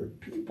 500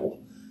 people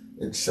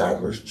in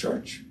Sadler's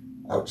Church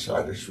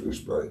outside of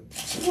Shrewsbury.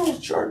 It's a little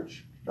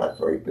church, not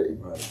very big.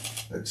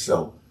 Right. And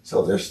so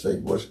this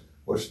thing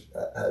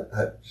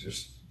had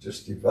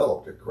just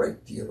developed a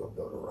great deal of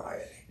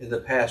notoriety. And the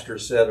pastor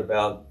said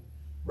about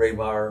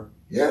Rehmeyer?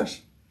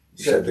 Yes.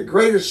 He said the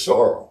greatest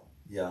sorrow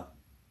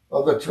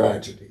of the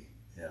tragedy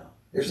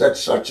is that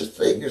such a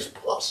thing is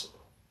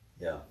possible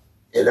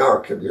in our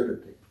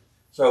community.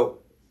 So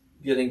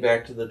getting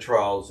back to the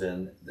trials,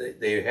 and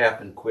they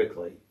happen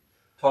quickly.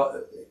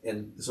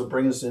 And so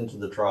bring us into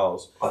the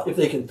trials. If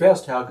they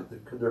confessed, how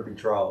could there be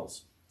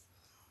trials?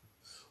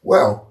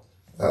 Well,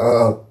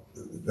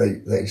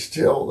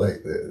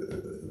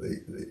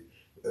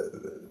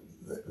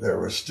 there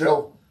was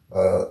still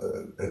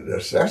a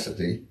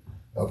necessity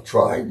of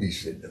trying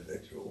these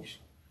individuals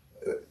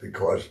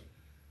because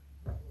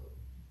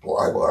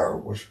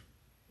Rehmeyer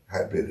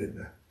had been in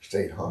the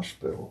state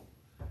hospital.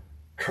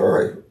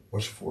 Curry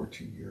was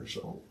 14 years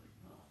old.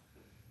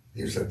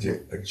 He was a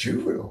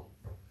juvenile.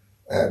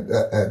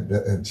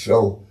 And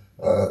so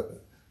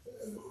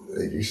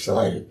they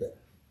decided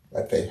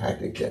that they had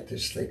to get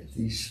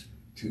these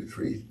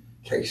 2-3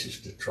 cases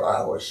to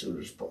trial as soon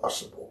as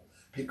possible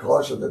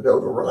because of the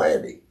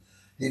notoriety.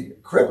 The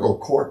criminal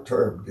court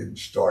term didn't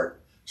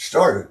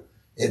started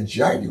in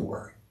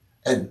January.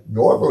 And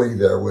normally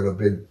there would have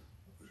been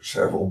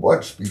several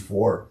months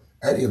before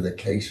any of the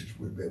cases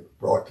would have been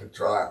brought to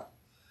trial.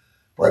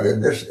 But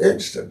in this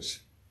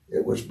instance,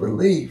 it was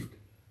believed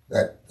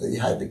that they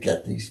had to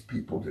get these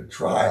people to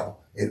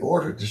trial in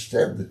order to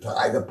stem the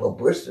tide of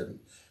publicity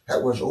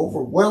that was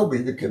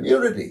overwhelming the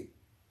community.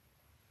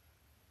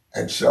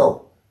 And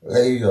so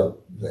they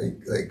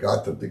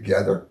got them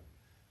together,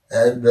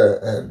 and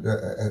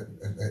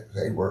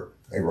they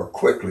were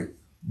quickly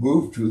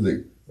moved to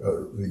the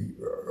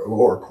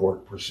lower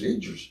court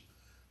procedures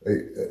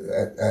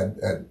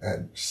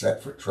and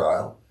set for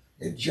trial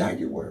in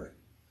January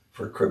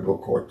for criminal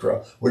court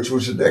trial, which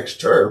was the next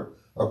term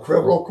of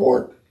criminal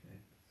court.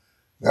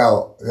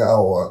 Now,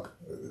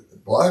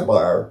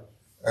 Rehmeyer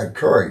and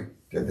Curry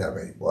didn't have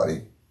any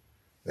money.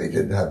 They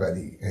didn't have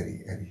any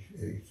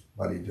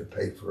money to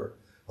pay for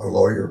a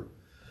lawyer.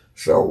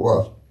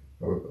 So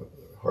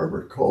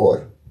Herbert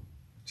Cohen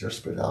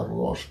just been out of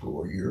law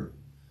school a year,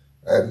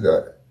 and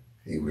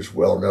he was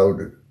well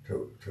known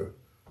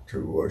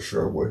to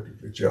Sherwood,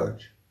 the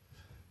judge.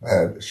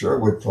 And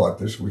Sherwood thought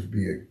this would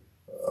be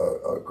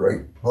a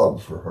great pub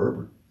for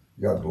Herbert,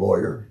 young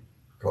lawyer,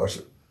 because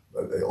of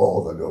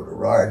all the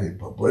notoriety and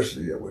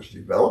publicity that was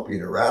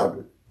developing around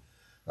it.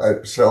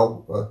 And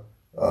so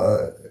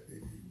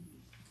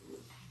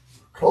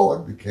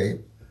Cohen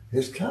became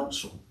his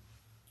counsel,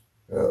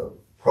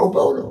 pro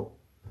bono.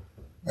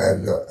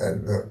 And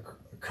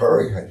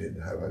Curry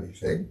didn't have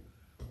anything,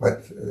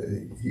 but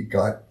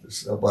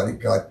somebody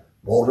got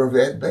Walter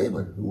Van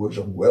Beeman, who was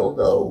a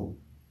well-known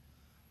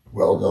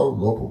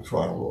local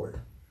trial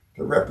lawyer.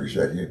 to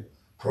represent him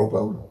pro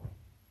bono.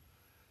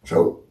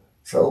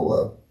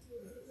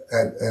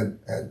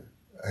 And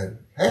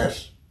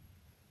Hess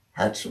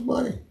had some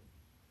money.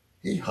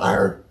 He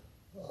hired,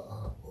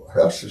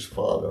 Hess's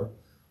father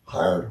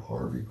hired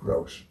Harvey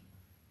Gross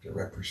to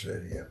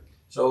represent him.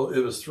 So it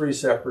was 3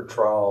 separate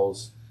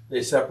trials.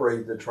 They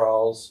separated the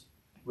trials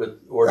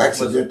with, or That's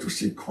was an it?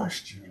 interesting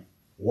question.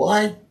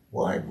 Why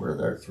were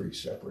there 3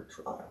 separate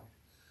trials?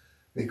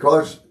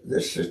 Because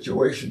this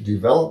situation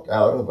developed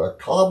out of a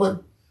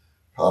common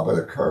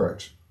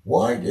occurrence.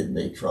 Why didn't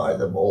they try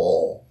them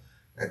all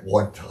at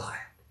one time?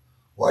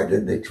 Why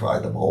didn't they try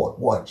them all at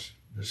once,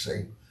 the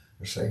same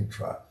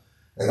trial?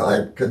 And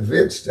I'm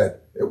convinced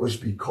that it was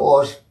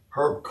because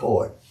Herb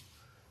Cohen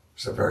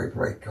was a very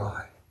bright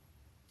guy.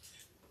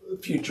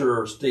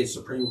 Future state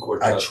Supreme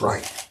Court That's justice.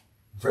 right.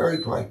 Very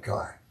bright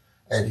guy.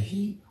 And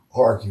he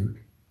argued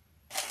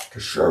to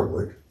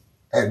Sherwood,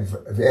 and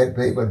Van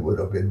Bamen would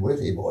have been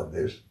with him on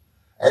this,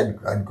 and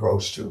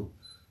Gross too,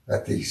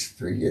 that these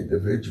 3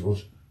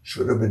 individuals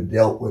should be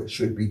dealt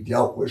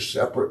with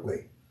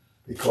separately,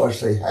 because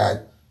they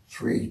had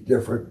 3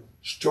 different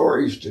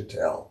stories to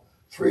tell,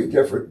 3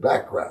 different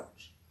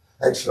backgrounds.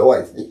 And so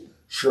I think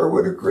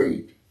Sherwood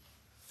agreed,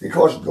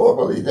 because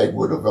normally they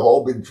would have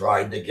all been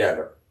tried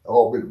together,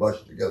 all been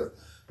mushed together.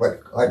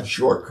 But I'm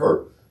sure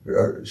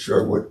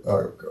Sherwood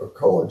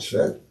Cohen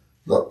said,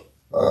 look,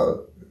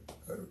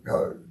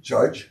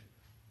 Judge,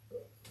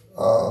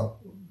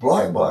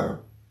 Rehmeyer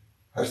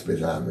has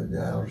been out in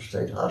the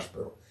out-of-state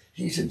hospital.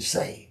 He's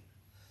insane.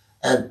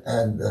 And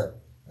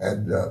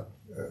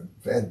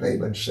Van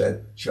Bamen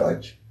said,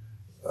 Judge,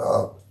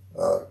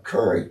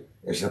 Curry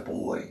is a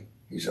boy.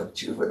 He's a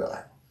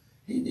juvenile.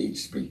 He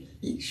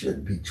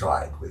shouldn't be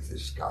tried with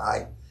this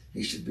guy.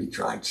 He should be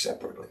tried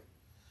separately.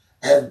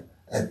 And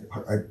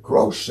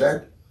Gross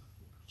said,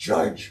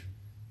 Judge,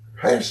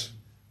 Hess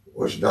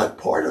was not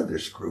part of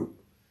this group.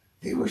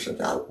 He was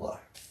an outlier.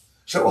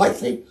 So I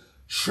think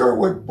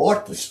Sherwood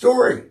bought the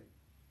story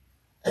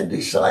and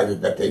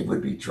decided that they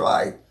would be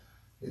tried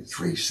in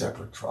 3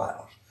 separate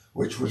trials,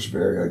 which was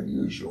very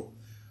unusual.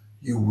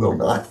 You will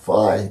not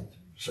find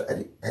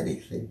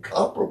anything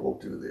comparable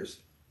to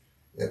this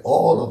in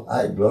all of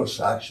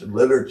Anglo-Saxon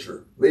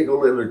literature, legal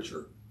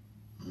literature.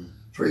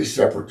 3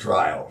 separate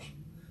trials,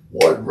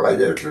 one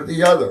right after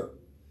the other,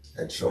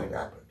 and so it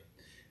happened.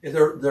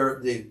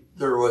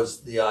 There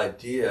was the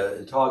idea,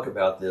 and talk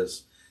about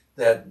this,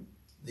 that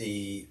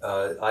the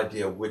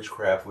idea of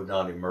witchcraft would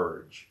not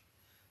emerge.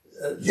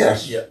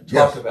 Yes. Yeah. Talk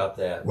yes. about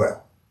that.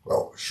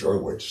 Well,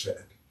 Sherwood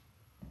said,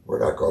 I'm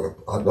not going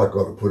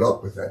to put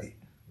up with any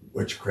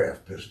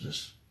witchcraft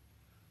business.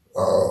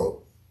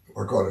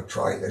 We're going to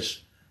try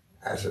this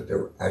as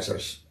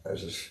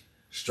a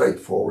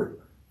straightforward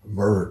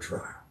murder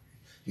trial.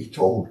 He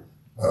told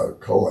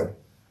Cohen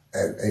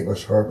and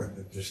Amos Herman,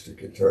 the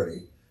district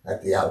attorney,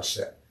 at the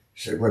outset, he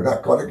said, we're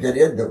not going to get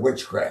into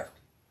witchcraft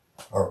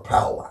or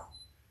powwow.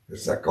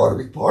 It's not going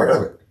to be part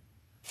of it.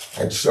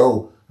 And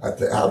so at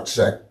the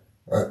outset,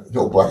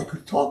 nobody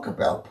could talk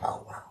about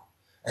powwow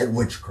and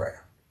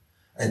witchcraft.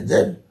 And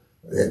then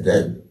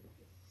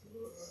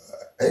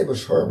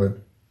Amos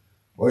Herman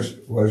was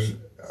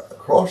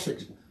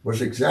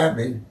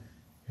examining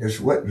his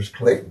witness,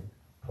 Clayton.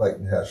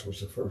 Clayton Hess was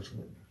the first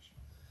witness.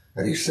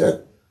 And he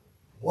said,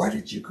 why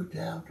did you go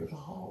down to the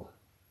hollow?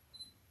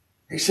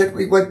 He said,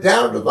 we went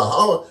down to the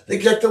hollow to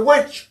get the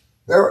witch.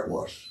 There it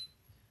was.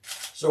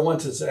 So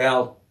once it's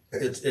out,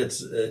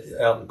 it's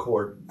out in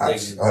court.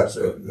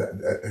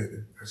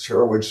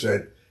 Sherwood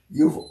said,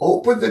 you've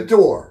opened the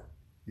door,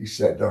 he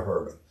said to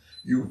Herman.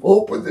 You've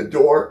opened the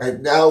door,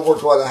 and now we're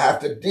going to have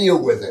to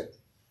deal with it.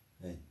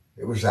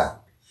 It was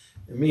out.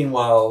 And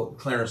meanwhile,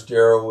 Clarence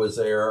Darrow was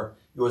there.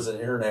 It was an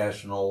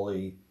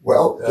internationally...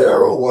 Well,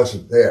 Darrow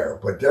wasn't there,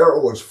 but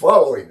Darrow was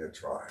following the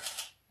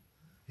trials.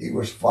 He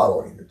was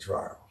following the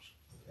trials.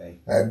 Okay.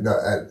 And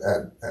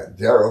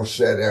Darrow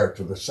said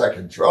after the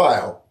second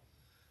trial,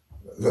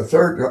 the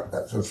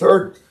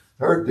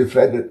third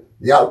defendant,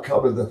 the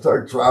outcome of the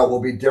third trial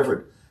will be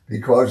different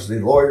because the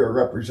lawyer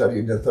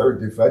representing the third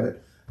defendant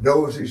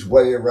knows his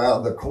way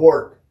around the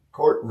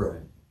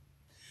courtroom.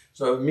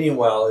 So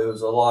meanwhile, it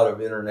was a lot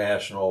of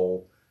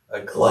international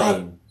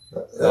acclaim.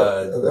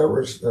 There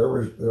was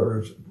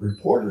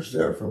reporters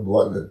there from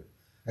London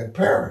and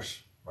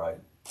Paris. Right.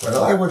 When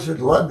I was in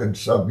London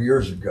some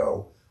years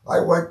ago, I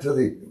went to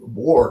the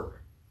morgue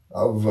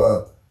of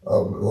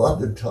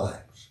London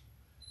Times,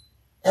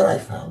 and I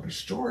found a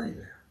story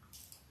there.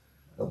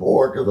 The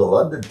morgue of the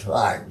London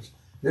Times.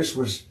 This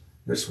was,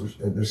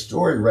 and the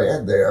story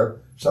ran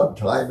there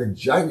sometime in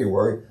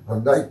January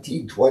of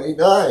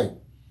 1929.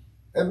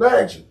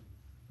 Imagine,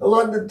 the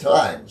London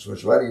Times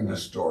was writing the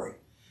story.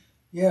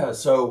 Yeah.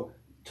 So,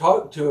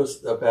 talk to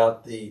us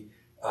about the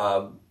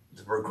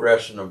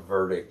progression of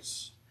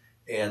verdicts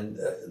and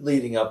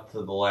leading up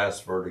to the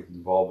last verdict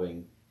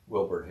involving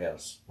Wilbur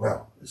Hess.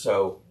 Well,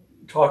 so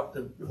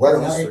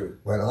when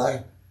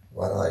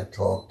I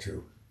talked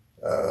to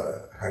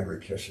Henry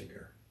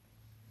Kissinger,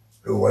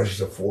 who was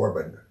the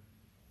foreman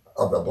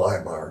of the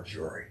Rehmeyer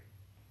jury,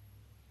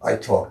 I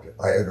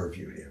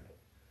interviewed him,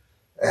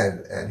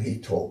 and he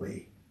told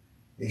me,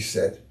 he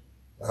said,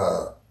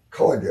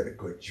 Cohen did a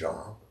good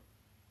job,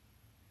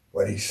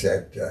 but he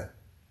said,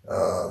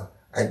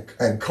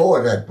 and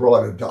Cohen had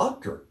brought a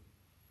doctor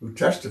who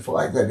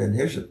testified that in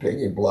his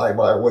opinion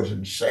Blymeyer was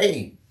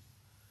insane.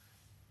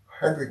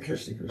 Henry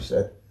Kissinger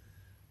said,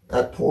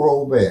 that poor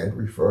old man,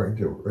 referring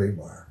to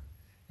Rehmeyer,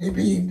 he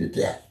beat him to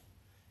death.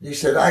 He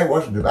said, I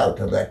wasn't about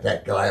to let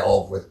that guy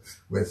off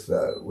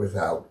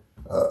without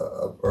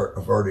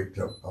a verdict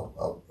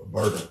of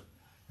murder.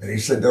 And he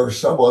said there was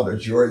some on the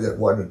jury that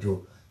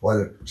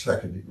wanted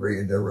second degree,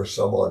 and there was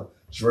some on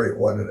the jury that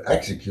wanted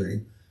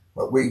executing.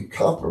 But we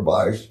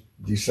compromised,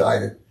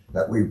 decided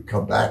that we'd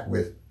come back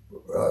with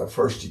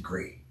first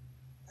degree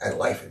and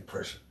life in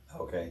prison.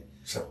 Okay.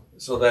 So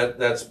that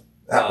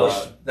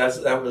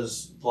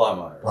was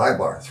Blymeyer.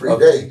 Blymeyer, 3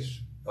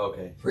 days.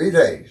 Okay. 3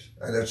 daes,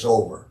 and it's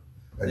over.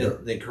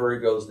 And then Curry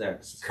goes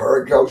next.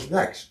 Curry goes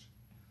next,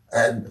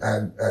 and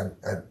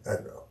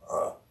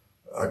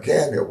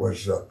again it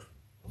was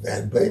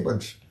Van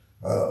Baben's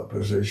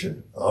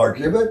position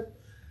argument.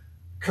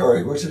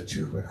 Curry was a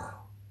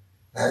juvenile,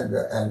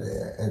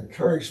 and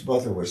Curry's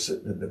mother was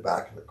sitting in the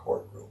back of the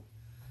courtroom,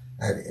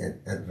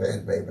 and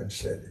Van Baben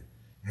said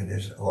in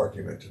his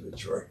argument to the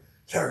jury,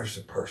 there is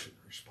the person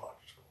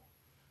responsible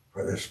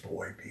for this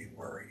boy being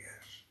where he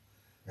is.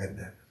 And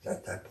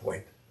at that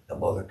point, the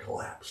mother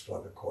collapsed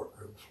on the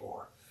courtroom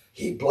floor.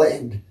 He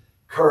blamed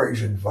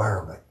Curry's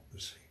environment, you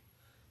see.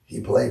 He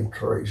blamed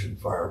Curry's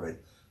environment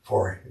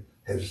for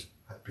his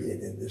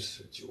being in this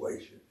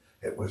situation.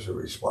 It was a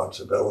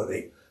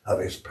responsibility of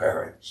his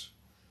parents.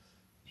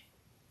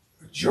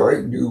 The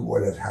jury knew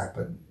what had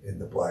happened in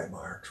the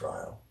Blymeyer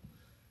trial.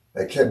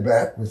 They came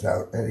back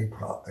without any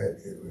problem.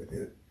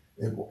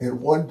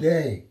 In 1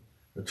 day,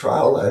 the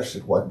trial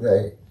lasted 1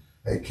 day.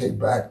 They came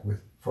back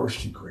with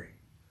first degree.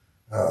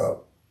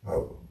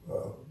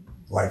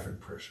 Life in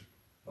prison.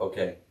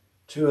 Okay.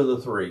 2 of the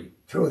 3.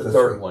 The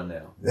third one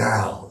now.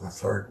 Now, the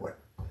third one.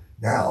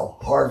 Now,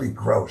 Harvey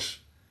Gross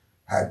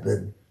had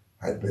been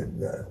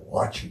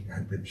watching,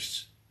 had been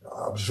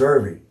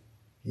observing.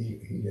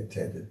 He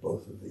attended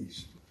both of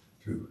these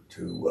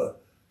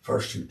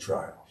first two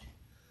trials.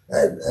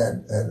 And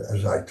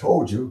as I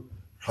told you,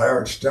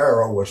 Clarence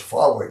Darrow was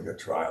following the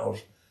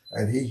trials,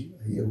 and he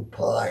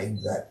opined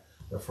that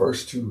the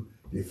first two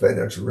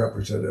defendants are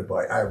represented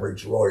by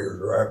average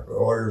lawyers or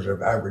lawyers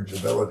of average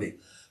ability.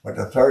 But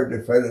the third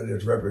defendant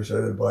is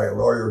represented by a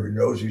lawyer who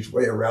knows his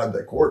way around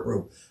the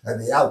courtroom, and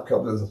the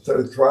outcome of the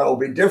third trial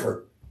will be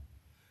different.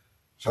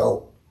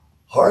 So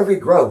Harvey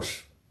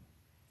Gross,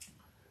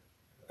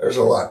 there's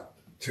a lot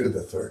to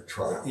the third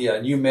trial. Yeah,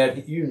 and you met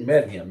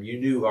him. You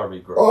knew Harvey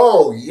Gross.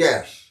 Oh,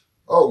 yes.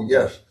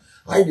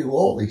 I knew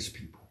all these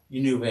people.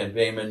 You knew Van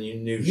Bamen. You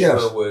knew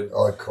Yes. Sherwood.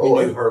 Cohen.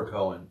 You knew Herb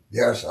Cohen.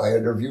 Yes, I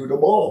interviewed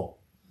them all.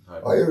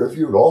 Right. I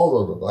interviewed all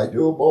of them. I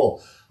knew them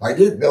all. I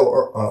didn't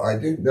know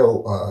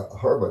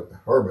Herman,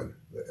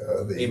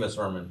 Amos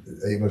Herman,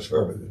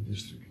 the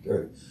district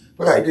attorney,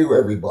 but I knew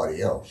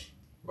everybody else.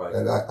 right?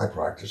 And I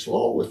practiced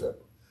law with him.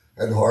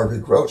 And Harvey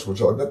Gross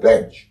was on the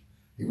bench.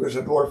 He was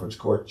an orphans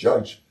court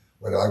judge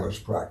when I was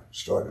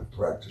started to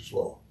practice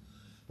law.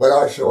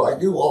 So I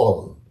knew all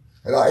of them,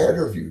 and I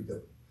interviewed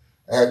them,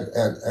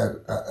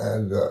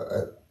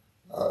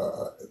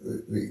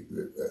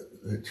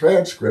 the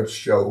transcripts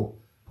show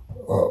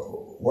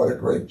what a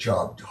great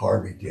job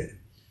Harvey did.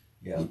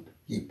 Yeah,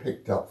 he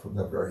picked up from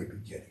the very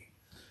beginning,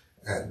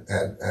 and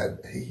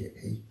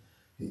he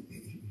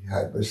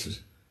had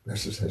Mrs.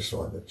 Hess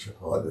on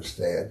the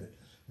stand,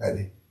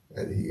 and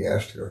he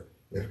asked her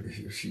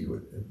if she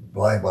would,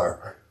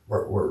 Blymeyer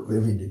were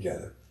living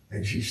together,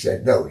 and she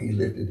said no, he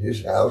lived in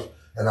his house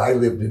and I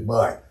lived in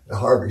mine. And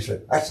Harvey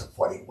said, that's a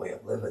funny way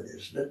of living,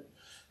 isn't it?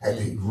 And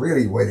he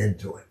really went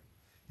into it.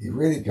 He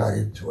really got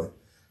into it.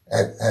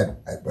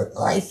 But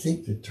I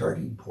think the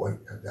turning point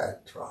of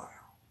that trial,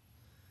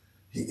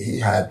 he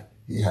had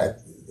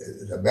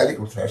the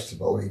medical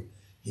testimony.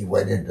 He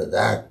went into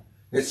that.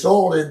 It's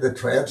all in the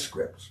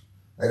transcripts,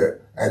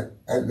 and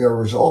there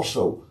was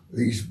also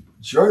these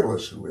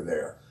journalists who were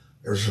there.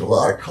 There's a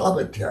lot of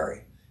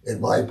commentary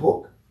in my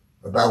book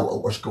about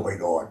what was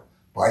going on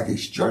by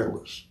these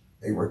journalists.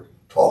 They were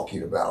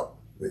talking about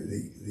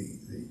the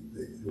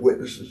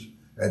witnesses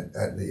and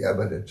the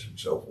evidence and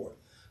so forth.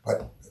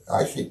 But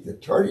I think the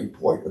turning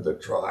point of the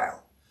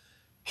trial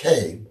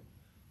came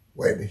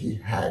when he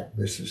had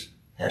Mrs.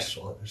 Hess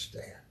on the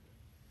stand.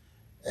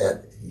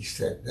 And he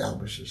said, now,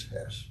 Mrs.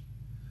 Hess,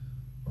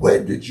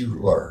 when did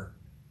you learn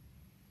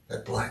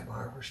that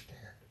Blymeyer was dead?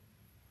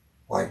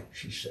 Why,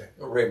 she said.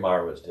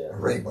 Rehmeyer was dead.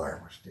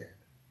 Rehmeyer was dead.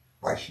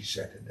 Why, she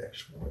said the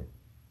next morning.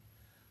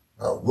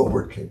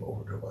 Wilbert came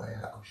over to my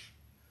house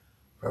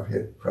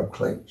from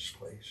Clayton's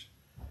place.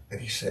 And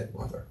he said,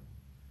 Mother,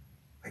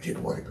 I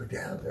didn't want to go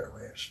down there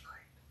last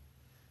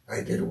night.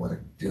 I didn't want to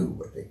do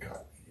what they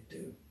got me to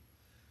do.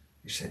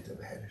 He said, the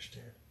man is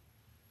dead.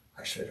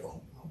 I said,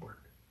 oh,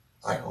 Wilbert,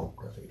 I hope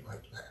nothing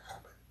like that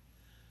happened.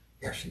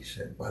 Yes, he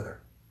said,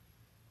 Mother,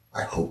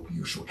 I hope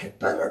you shall get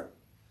better.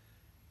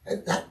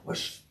 And that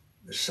was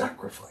the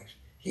sacrifice.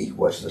 He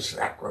was the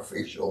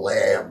sacrificial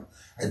lamb.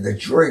 And the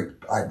jury,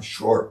 I'm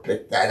sure,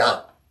 picked that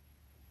up.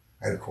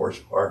 And of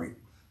course, Harvey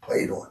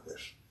played on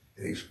this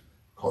in his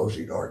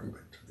closing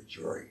argument to the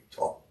jury. He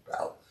talked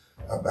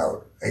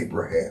about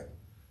Abraham,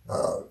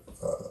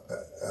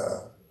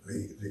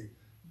 the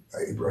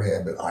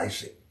Abraham and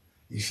Isaac.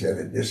 He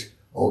said,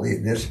 only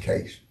in this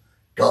case,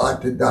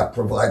 God did not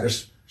provide a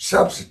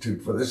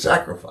substitute for the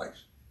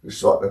sacrifice. He was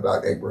talking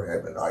about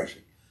Abraham and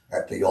Isaac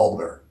at the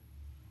altar,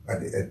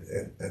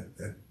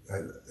 and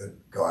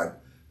God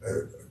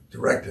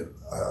directed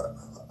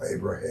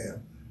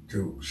Abraham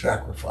to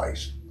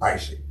sacrifice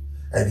Isaac,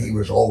 and he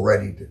was all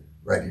ready to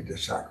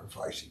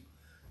sacrifice him.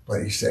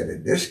 But he said,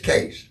 in this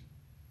case,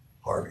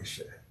 Harvey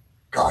said,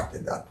 God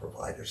did not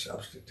provide a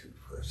substitute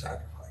for the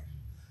sacrifice.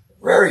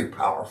 Very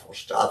powerful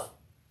stuff.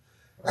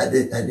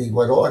 And he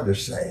went on to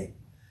say,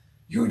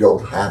 you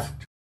don't have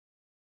to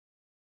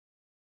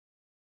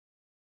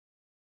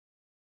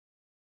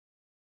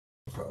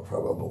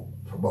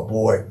from a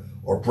boy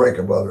or break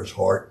a mother's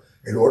heart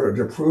in order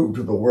to prove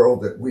to the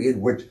world that we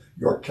in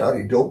York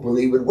County don't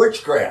believe in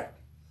witchcraft.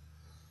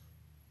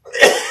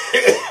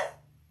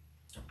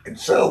 And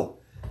so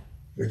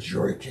the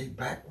jury came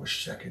back with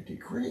second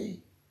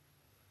degree.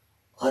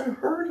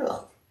 Unheard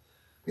of,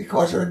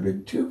 because there had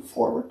been 2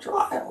 former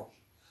trials.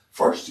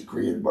 First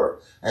degree in murder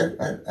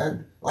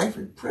and life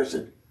in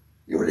prison.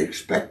 You would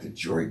expect the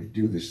jury to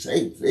do the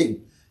same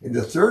thing in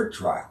the 3rd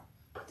trial,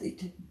 but they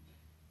didn't.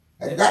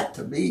 And that,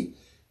 to me,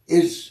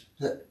 is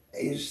the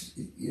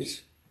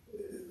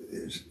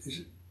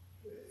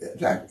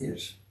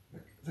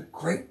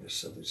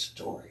greatness of the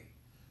story.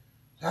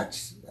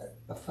 That's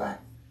the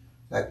fact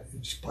that,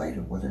 in spite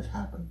of what had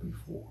happened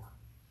before,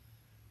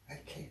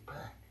 it came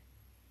back,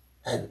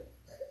 and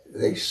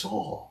they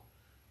saw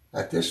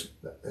that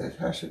it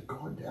hasn't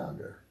gone down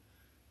there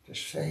to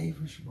save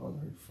his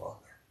mother and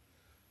father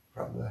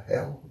from the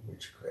hell of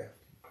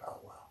witchcraft and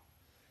powwow.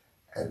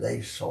 And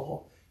they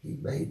saw he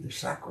made the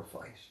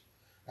sacrifice.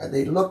 And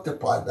they looked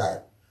upon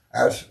that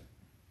as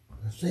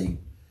the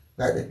thing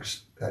that they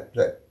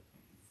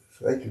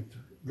could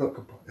look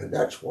upon. And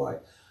that's why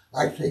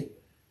I think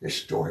this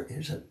story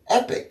is an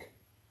epic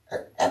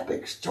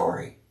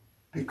story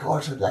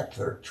because of that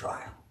 3rd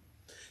trial.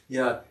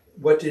 Yeah.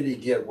 What did he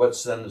get? What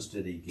sentence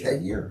did he get?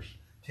 10 years.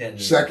 10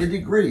 years. Second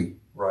degree.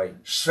 Right.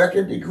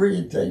 Second degree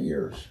in 10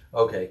 years.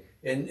 Okay.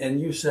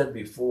 And you said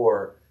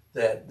before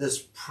that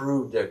this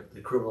proved that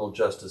the criminal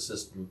justice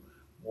system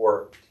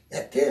worked.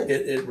 It did.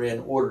 It ran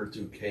order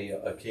through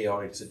a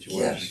chaotic situation.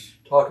 Yes.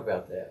 Talk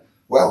about that.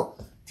 Well,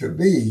 to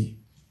me,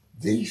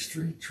 these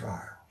 3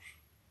 trials,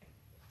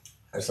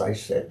 as I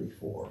said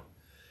before,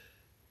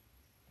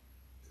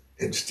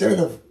 instead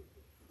of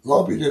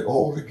lumping it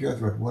all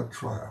together in one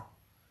trial,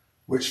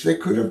 which they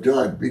could have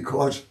done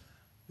because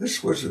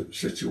this was a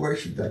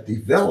situation that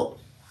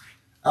developed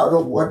out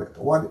of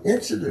one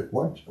incident,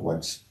 one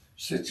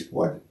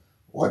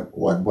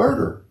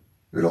murder.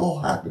 It all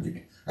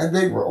happened, and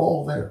they were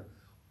all there.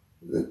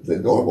 The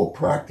normal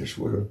practice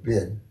would have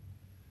been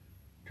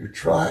to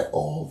try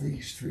all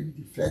these 3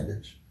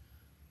 defendants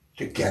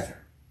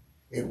together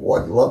in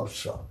one lump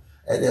sum.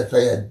 And if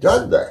they had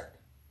done that,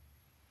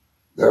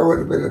 there would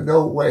have been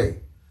no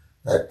way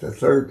that the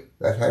third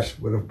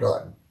would have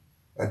gotten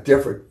a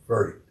different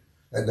verdict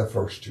than the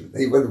first 2.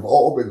 They would have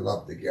all been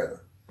lumped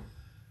together.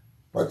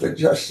 But the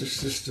justice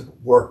system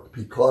worked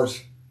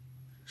because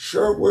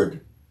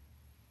Sherwood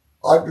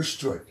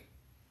understood.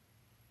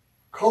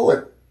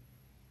 Cohen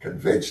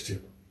convinced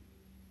him.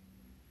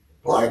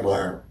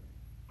 Rehmeyer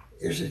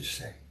is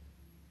insane.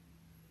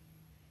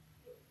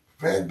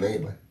 Van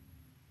Beeman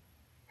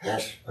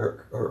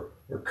or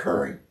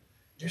Curry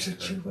is a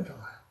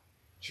juvenile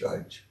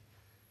judge.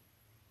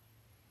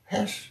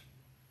 Hess,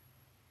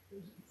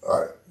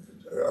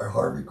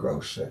 Harvey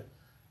Gross said,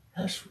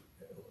 Hess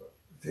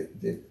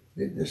did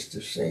this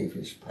to save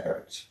his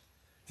parents,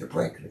 to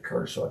break the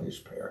curse on his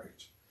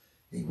parents.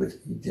 He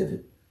did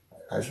it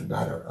as a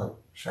matter of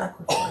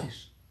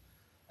sacrifice,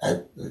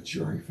 and the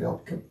jury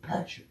felt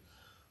compassion.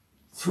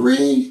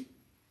 Three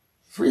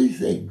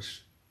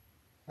things,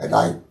 and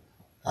I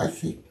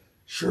think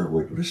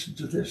Sherwood listened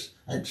to this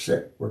and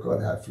said, we're going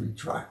to have 3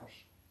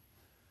 trials,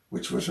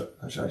 which was,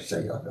 as I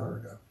say,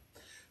 unheard of.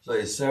 So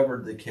they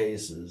severed the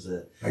cases.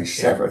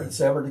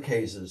 Severed the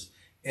cases,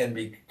 and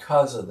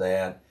because of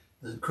that,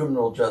 the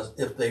criminal justice,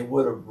 if they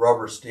would have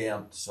rubber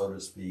stamped, so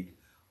to speak,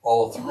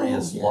 all 3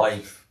 as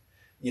life,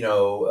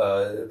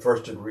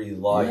 first degree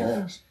life,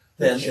 yes.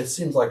 Then it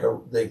seems like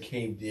they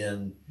caved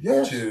in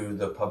Yes. to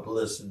the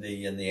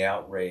publicity and the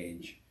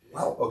outrage.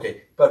 Well,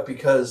 Okay, but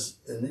because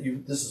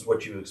this is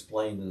what you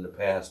explained in the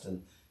past,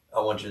 and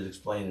I want you to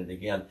explain it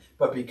again.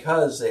 But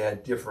because they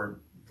had different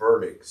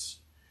verdicts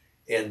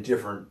and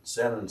different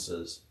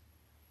sentences,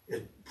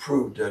 it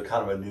proved a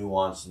kind of a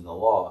nuance in the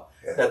law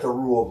that the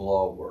rule of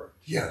law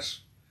worked.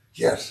 yes.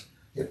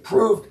 It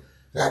proved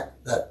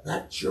that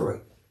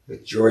the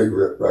jury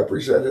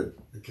represented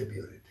the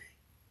community,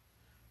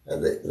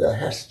 and the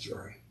Hess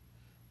jury,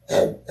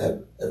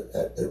 and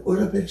it would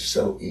have been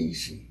so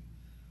easy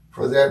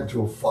for them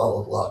to have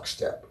followed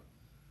lockstep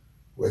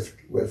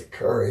with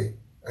Curry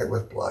and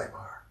with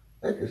Blymeyer.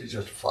 They could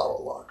just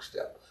follow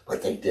lockstep.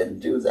 But they didn't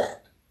do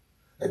that.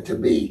 And to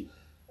me,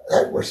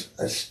 that was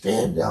a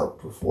standout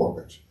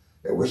performance.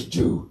 It was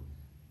due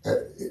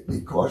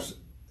because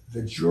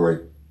the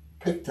jury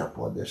picked up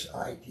on this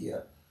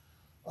idea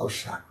of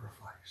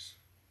sacrifice.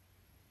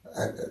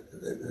 And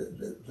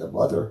the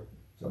mother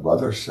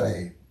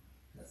saying,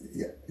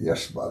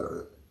 yes,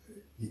 mother,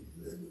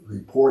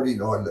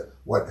 reporting on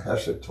what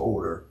Hesse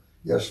told her,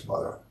 yes,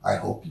 mother, I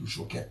hope you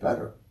shall get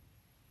better.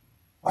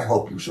 I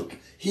hope you shall.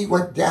 He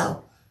went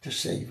down to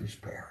save his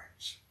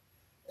parents.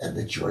 And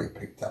the jury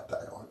picked up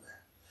that on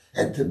that.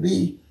 And to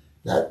me,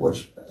 that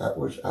was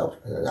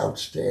an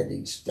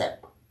outstanding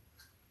step.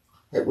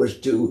 It was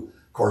due,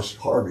 of course,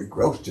 Harvey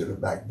Gross did a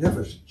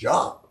magnificent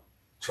job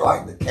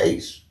trying the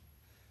case.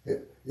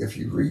 If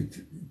you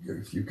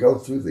go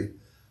through the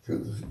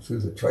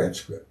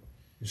transcript,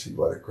 you see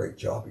what a great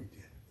job he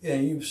did. Yeah,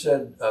 you've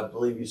said, I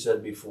believe you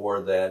said before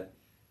that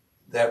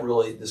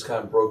really, this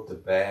kind of broke the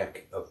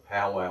back of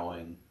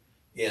powwowing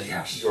in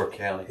York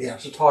County.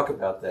 Yes. So talk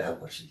about that.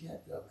 That was the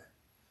end of it.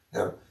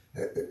 Now,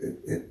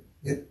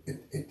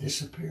 it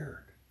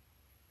disappeared.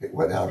 It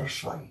went out of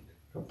sight,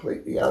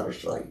 completely out of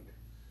sight.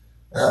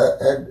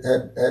 And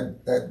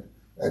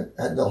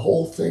the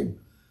whole thing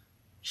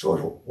sort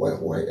of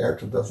went away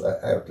after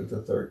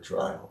the third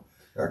trial,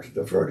 after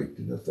the verdict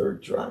in the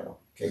third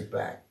trial came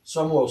back.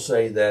 Some will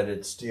say that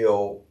it's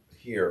still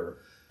here,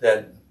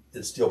 that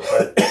it's still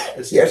present.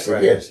 Yes,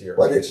 it is, here.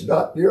 But it's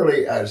not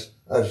nearly as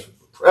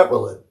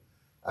prevalent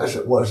as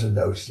it was in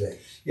those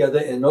days. Yeah,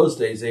 in those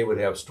days they would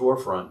have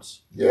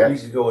storefronts. Yes. You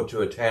could go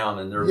into a town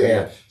and there would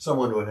be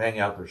someone who would hang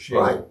out their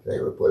shingle. Right, they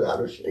would put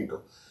out a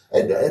shingle,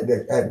 and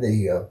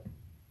the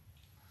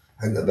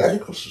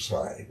medical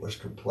society was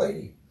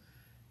complaining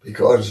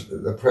because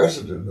the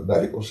president of the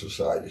medical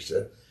society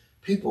said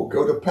people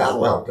go to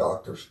powwow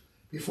doctors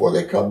before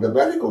they come to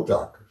medical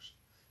doctors.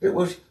 It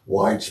was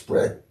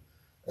widespread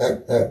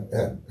and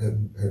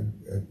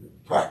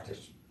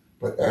practice,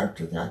 but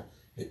after that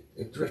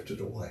it drifted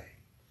away.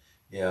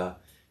 Yeah,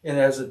 and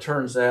as it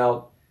turns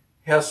out,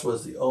 Hess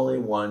was the only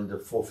one to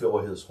fulfill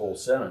his whole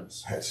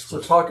sentence.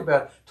 So talk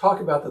about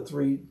the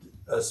three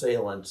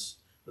assailants,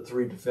 the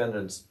three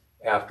defendants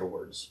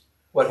afterwards.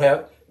 What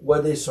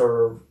they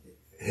serve,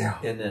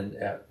 and then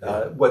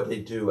what they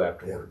do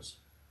afterwards.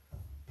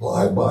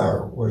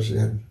 Blymeyer was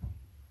in.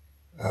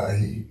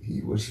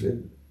 He was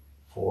in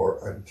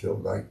for until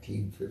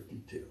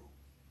 1952,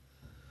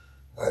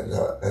 and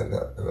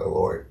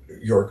a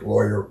York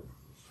lawyer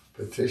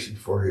petitioned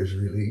for his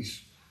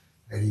release,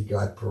 and he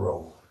got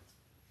paroled,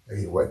 and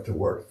he went to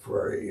work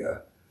for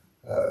a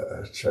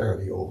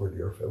charity over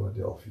near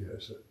Philadelphia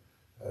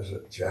as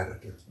a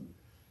janitor,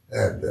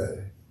 and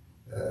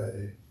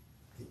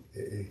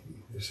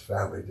his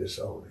family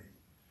disowned him.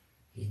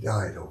 He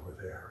died over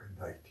there in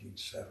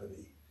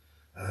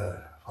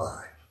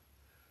 1975.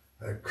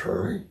 And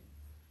Curry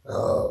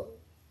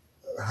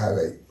had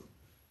a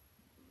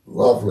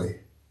lovely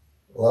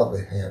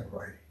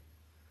handwriting,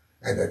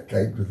 and it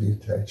came to the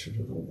attention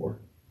of the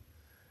warden.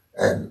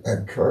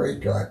 And Curry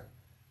got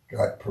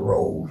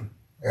paroled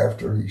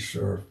after he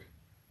served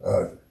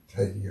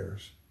 10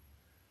 years,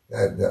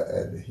 and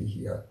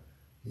he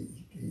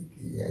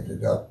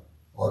ended up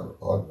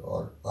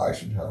on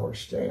Eisenhower's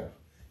staff.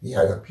 He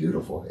had a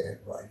beautiful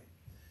handwriting,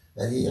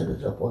 and he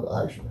ended up on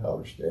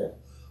Eisenhower's staff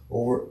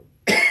over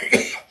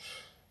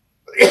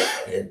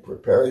in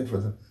preparing for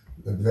the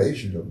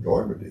invasion of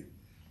Normandy,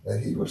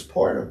 and he was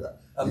part of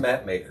that. A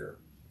map maker.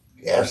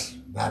 Yes,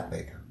 map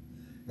maker.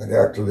 And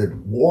after the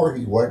war,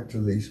 he went to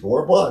the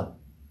Sorbonne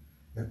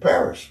in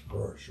Paris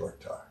for a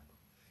short time.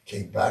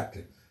 Came back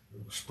to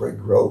Spring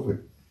Grove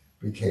and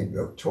became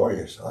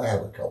notorious. I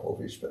have a couple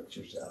of his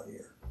pictures out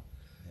here.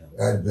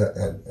 Yeah. And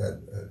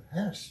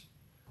Hess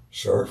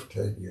served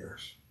 10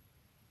 years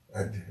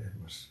and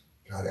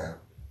got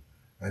out.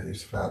 And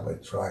his family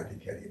tried to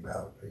get him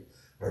out.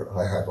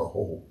 I have a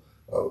whole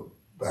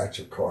batch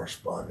of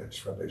correspondence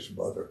from his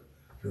mother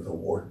to the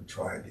warden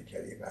trying to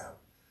get him out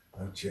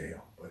of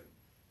jail. But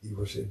he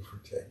was in for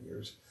 10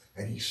 years,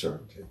 and he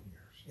served 10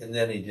 years. And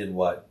then he did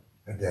what?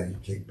 And then he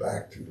came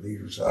back to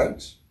Leaders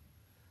Heights,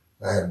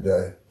 and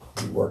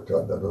he worked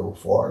on the little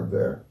farm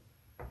there,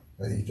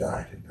 and he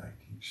died in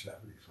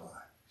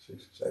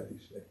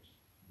 1976.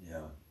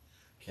 Yeah.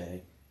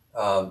 Okay.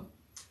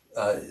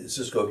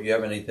 Cisco, if you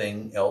have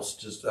anything else,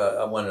 just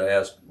I wanted to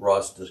ask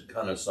Ross to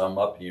kind of sum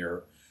up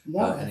here. No,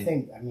 I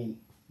mean,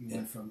 you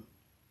went from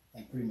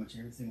pretty much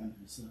everything under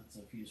the sun, so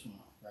if you just want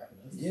to wrap it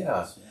up.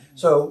 Yeah.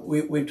 So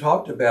we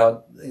talked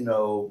about,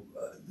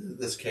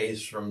 this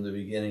case from the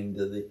beginning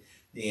to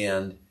the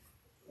end.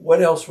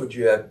 What else would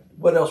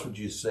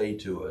you say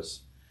to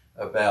us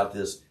about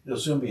this? It'll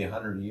soon be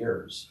 100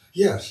 years.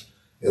 Yes,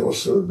 it will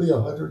soon be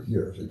 100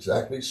 years,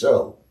 exactly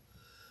so.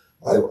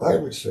 I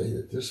would say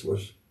that this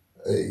was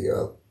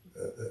a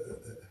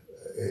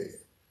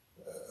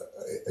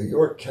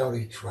York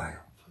County triumph.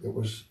 It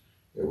was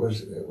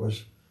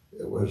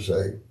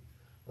a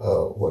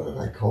what did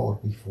I call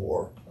it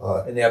before?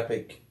 An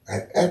epic.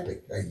 An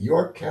epic, a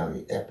York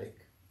County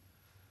epic,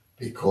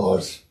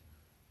 because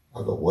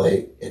of the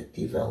way it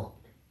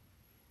developed.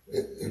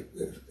 It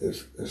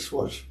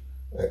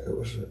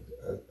was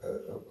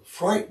a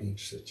frightening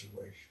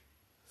situation.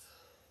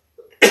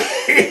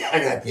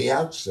 And at the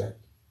outset,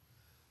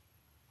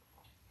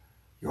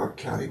 York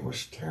County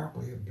was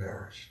terribly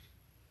embarrassed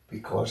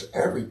because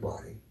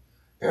everybody,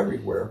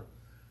 everywhere,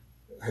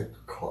 had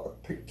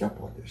picked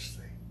up on this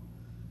thing.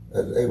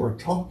 And they were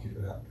talking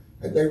about,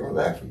 and they were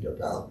laughing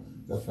about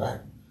the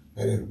fact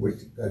that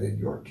in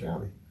York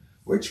County,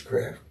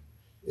 witchcraft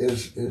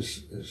is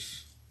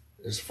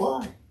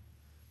fine.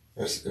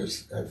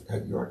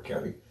 And York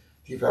County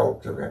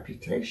developed a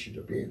reputation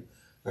of being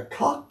the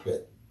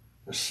cockpit,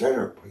 the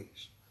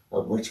centerpiece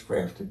of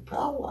witchcraft and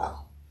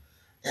powwow.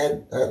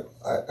 And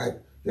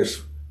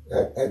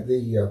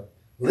the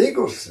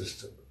legal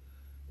system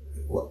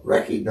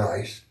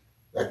recognized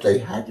that they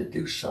had to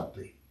do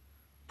something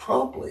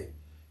promptly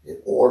in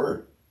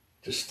order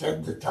to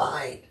stem the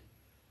tide,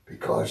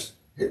 because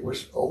it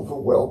was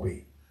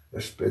overwhelming.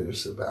 This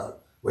business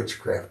about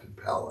witchcraft and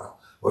powwow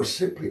was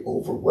simply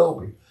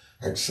overwhelming.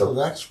 And so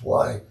that's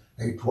why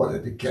they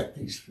wanted to get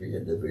these 3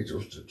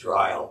 individuals to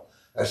trial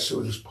as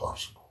soon as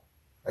possible.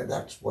 And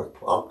that's what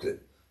prompted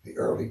the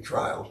early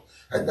trials.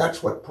 And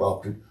that's what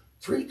prompted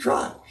 3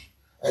 trials.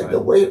 And the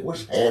way it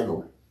was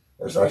handled,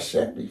 as I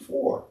said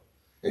before,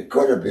 it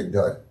could have been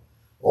done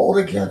all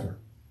together,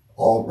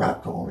 all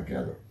wrapped all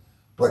together.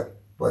 But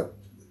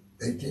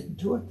they didn't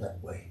do it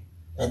that way.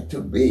 And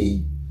to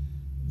me,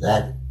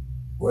 that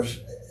was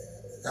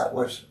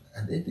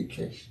an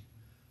indication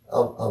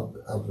of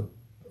the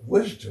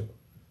wisdom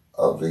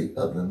of the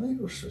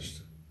legal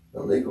system.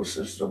 The legal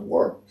system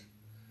worked.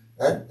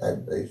 And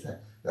the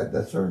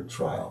 3rd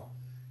trial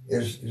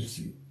is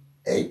the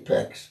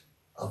apex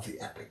of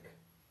the epic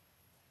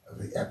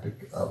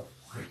of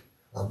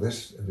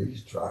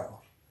these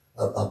trials,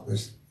 of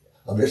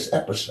this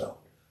episode,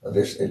 of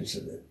this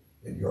incident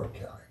in York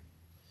County.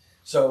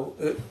 So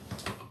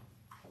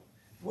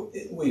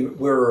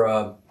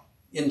we're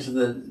into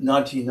the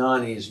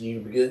 1990s,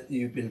 and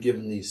you've been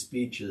given these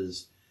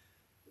speeches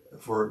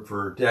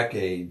for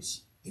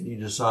decades, and you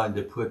decided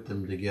to put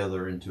them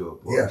together into a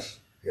book. Yes.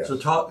 So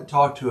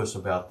talk to us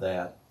about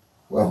that.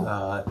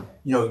 Well,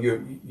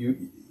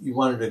 you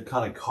wanted to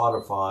kind of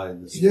codify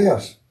this.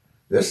 Yes,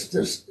 this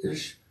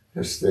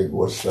thing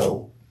was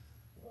so.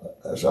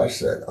 As I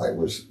said, I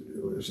was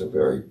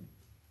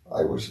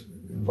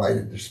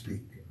invited to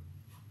speak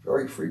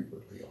very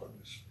frequently on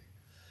this thing,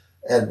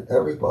 and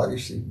everybody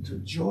seemed to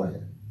enjoy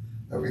it.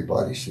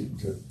 Everybody seemed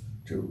to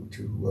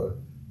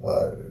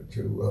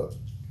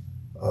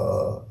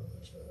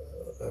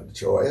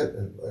enjoy it,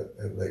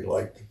 and they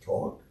liked to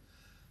talk.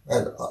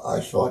 And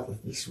I thought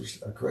that this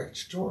was a great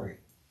story.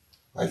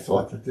 I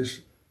thought that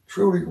this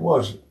truly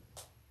was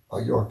a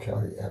York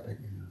County epic.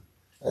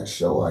 And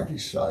so I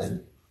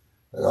decided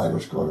that I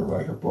was going to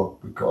write a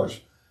book, because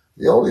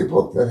the only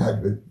book that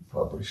had been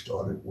published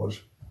on it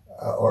was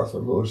Arthur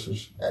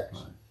Lewis's Hex.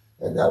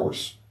 And that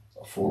was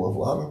full of a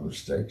lot of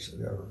mistakes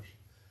and errors.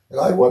 And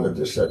I wanted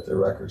to set the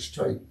record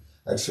straight.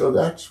 And so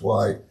that's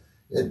why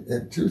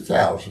in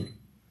 2000,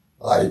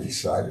 I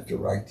decided to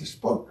write this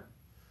book.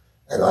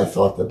 And I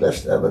thought the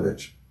best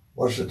evidence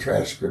was the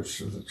transcripts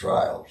of the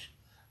trials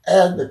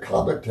and the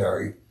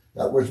commentary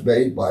that was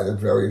made by the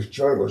various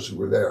journalists who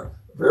were there.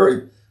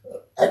 Very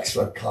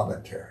excellent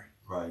commentary.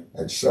 Right.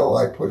 And so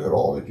I put it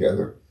all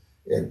together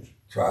in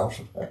Trials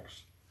of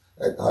Hex.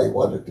 And I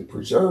wanted to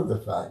preserve the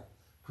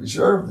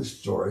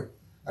story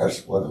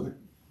as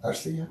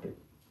the epic,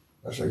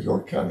 as a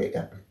York County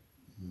epic.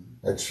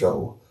 Mm-hmm. And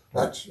so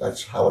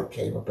that's how it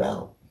came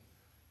about.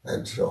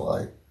 And so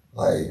I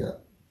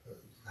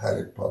had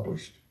it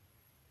published,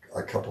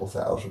 a couple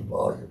thousand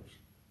volumes.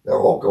 They're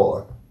all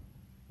gone.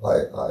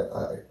 I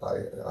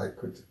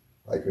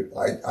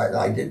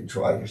didn't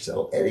try to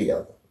sell any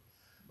of them,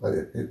 but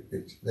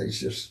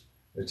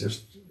it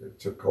just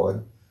took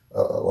on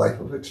a life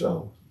of its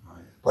own.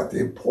 Right. But the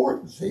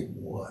important thing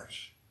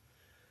was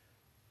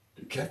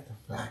to get the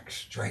facts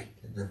straight,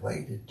 and the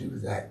way to do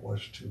that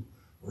was to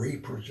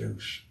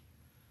reproduce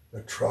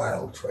the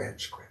trial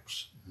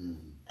transcripts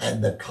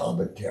and the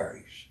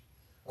commentaries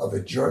of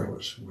the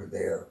journalists who were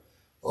there,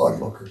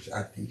 onlookers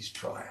at these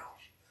trials.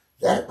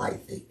 That, I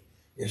think,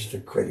 is the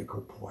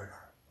critical point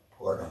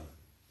of it.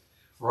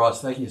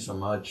 Ross, thank you so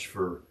much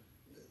for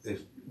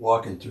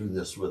walking through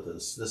this with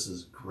us. This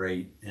is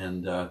great.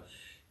 And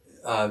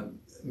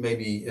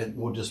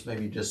we'll just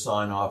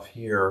sign off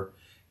here.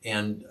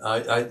 And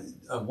I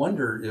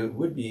wonder, it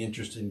would be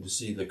interesting to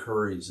see the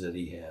Currys that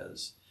he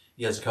has.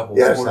 He has a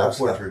couple of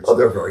portraits. Oh,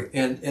 they're very.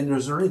 And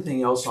is there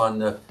anything else on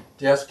the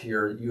desk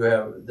here you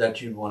have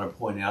that you'd want to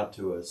point out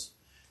to us?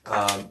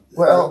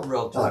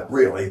 Not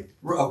really.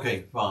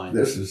 Okay, fine.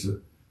 This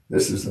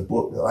is a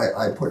book that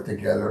I put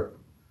together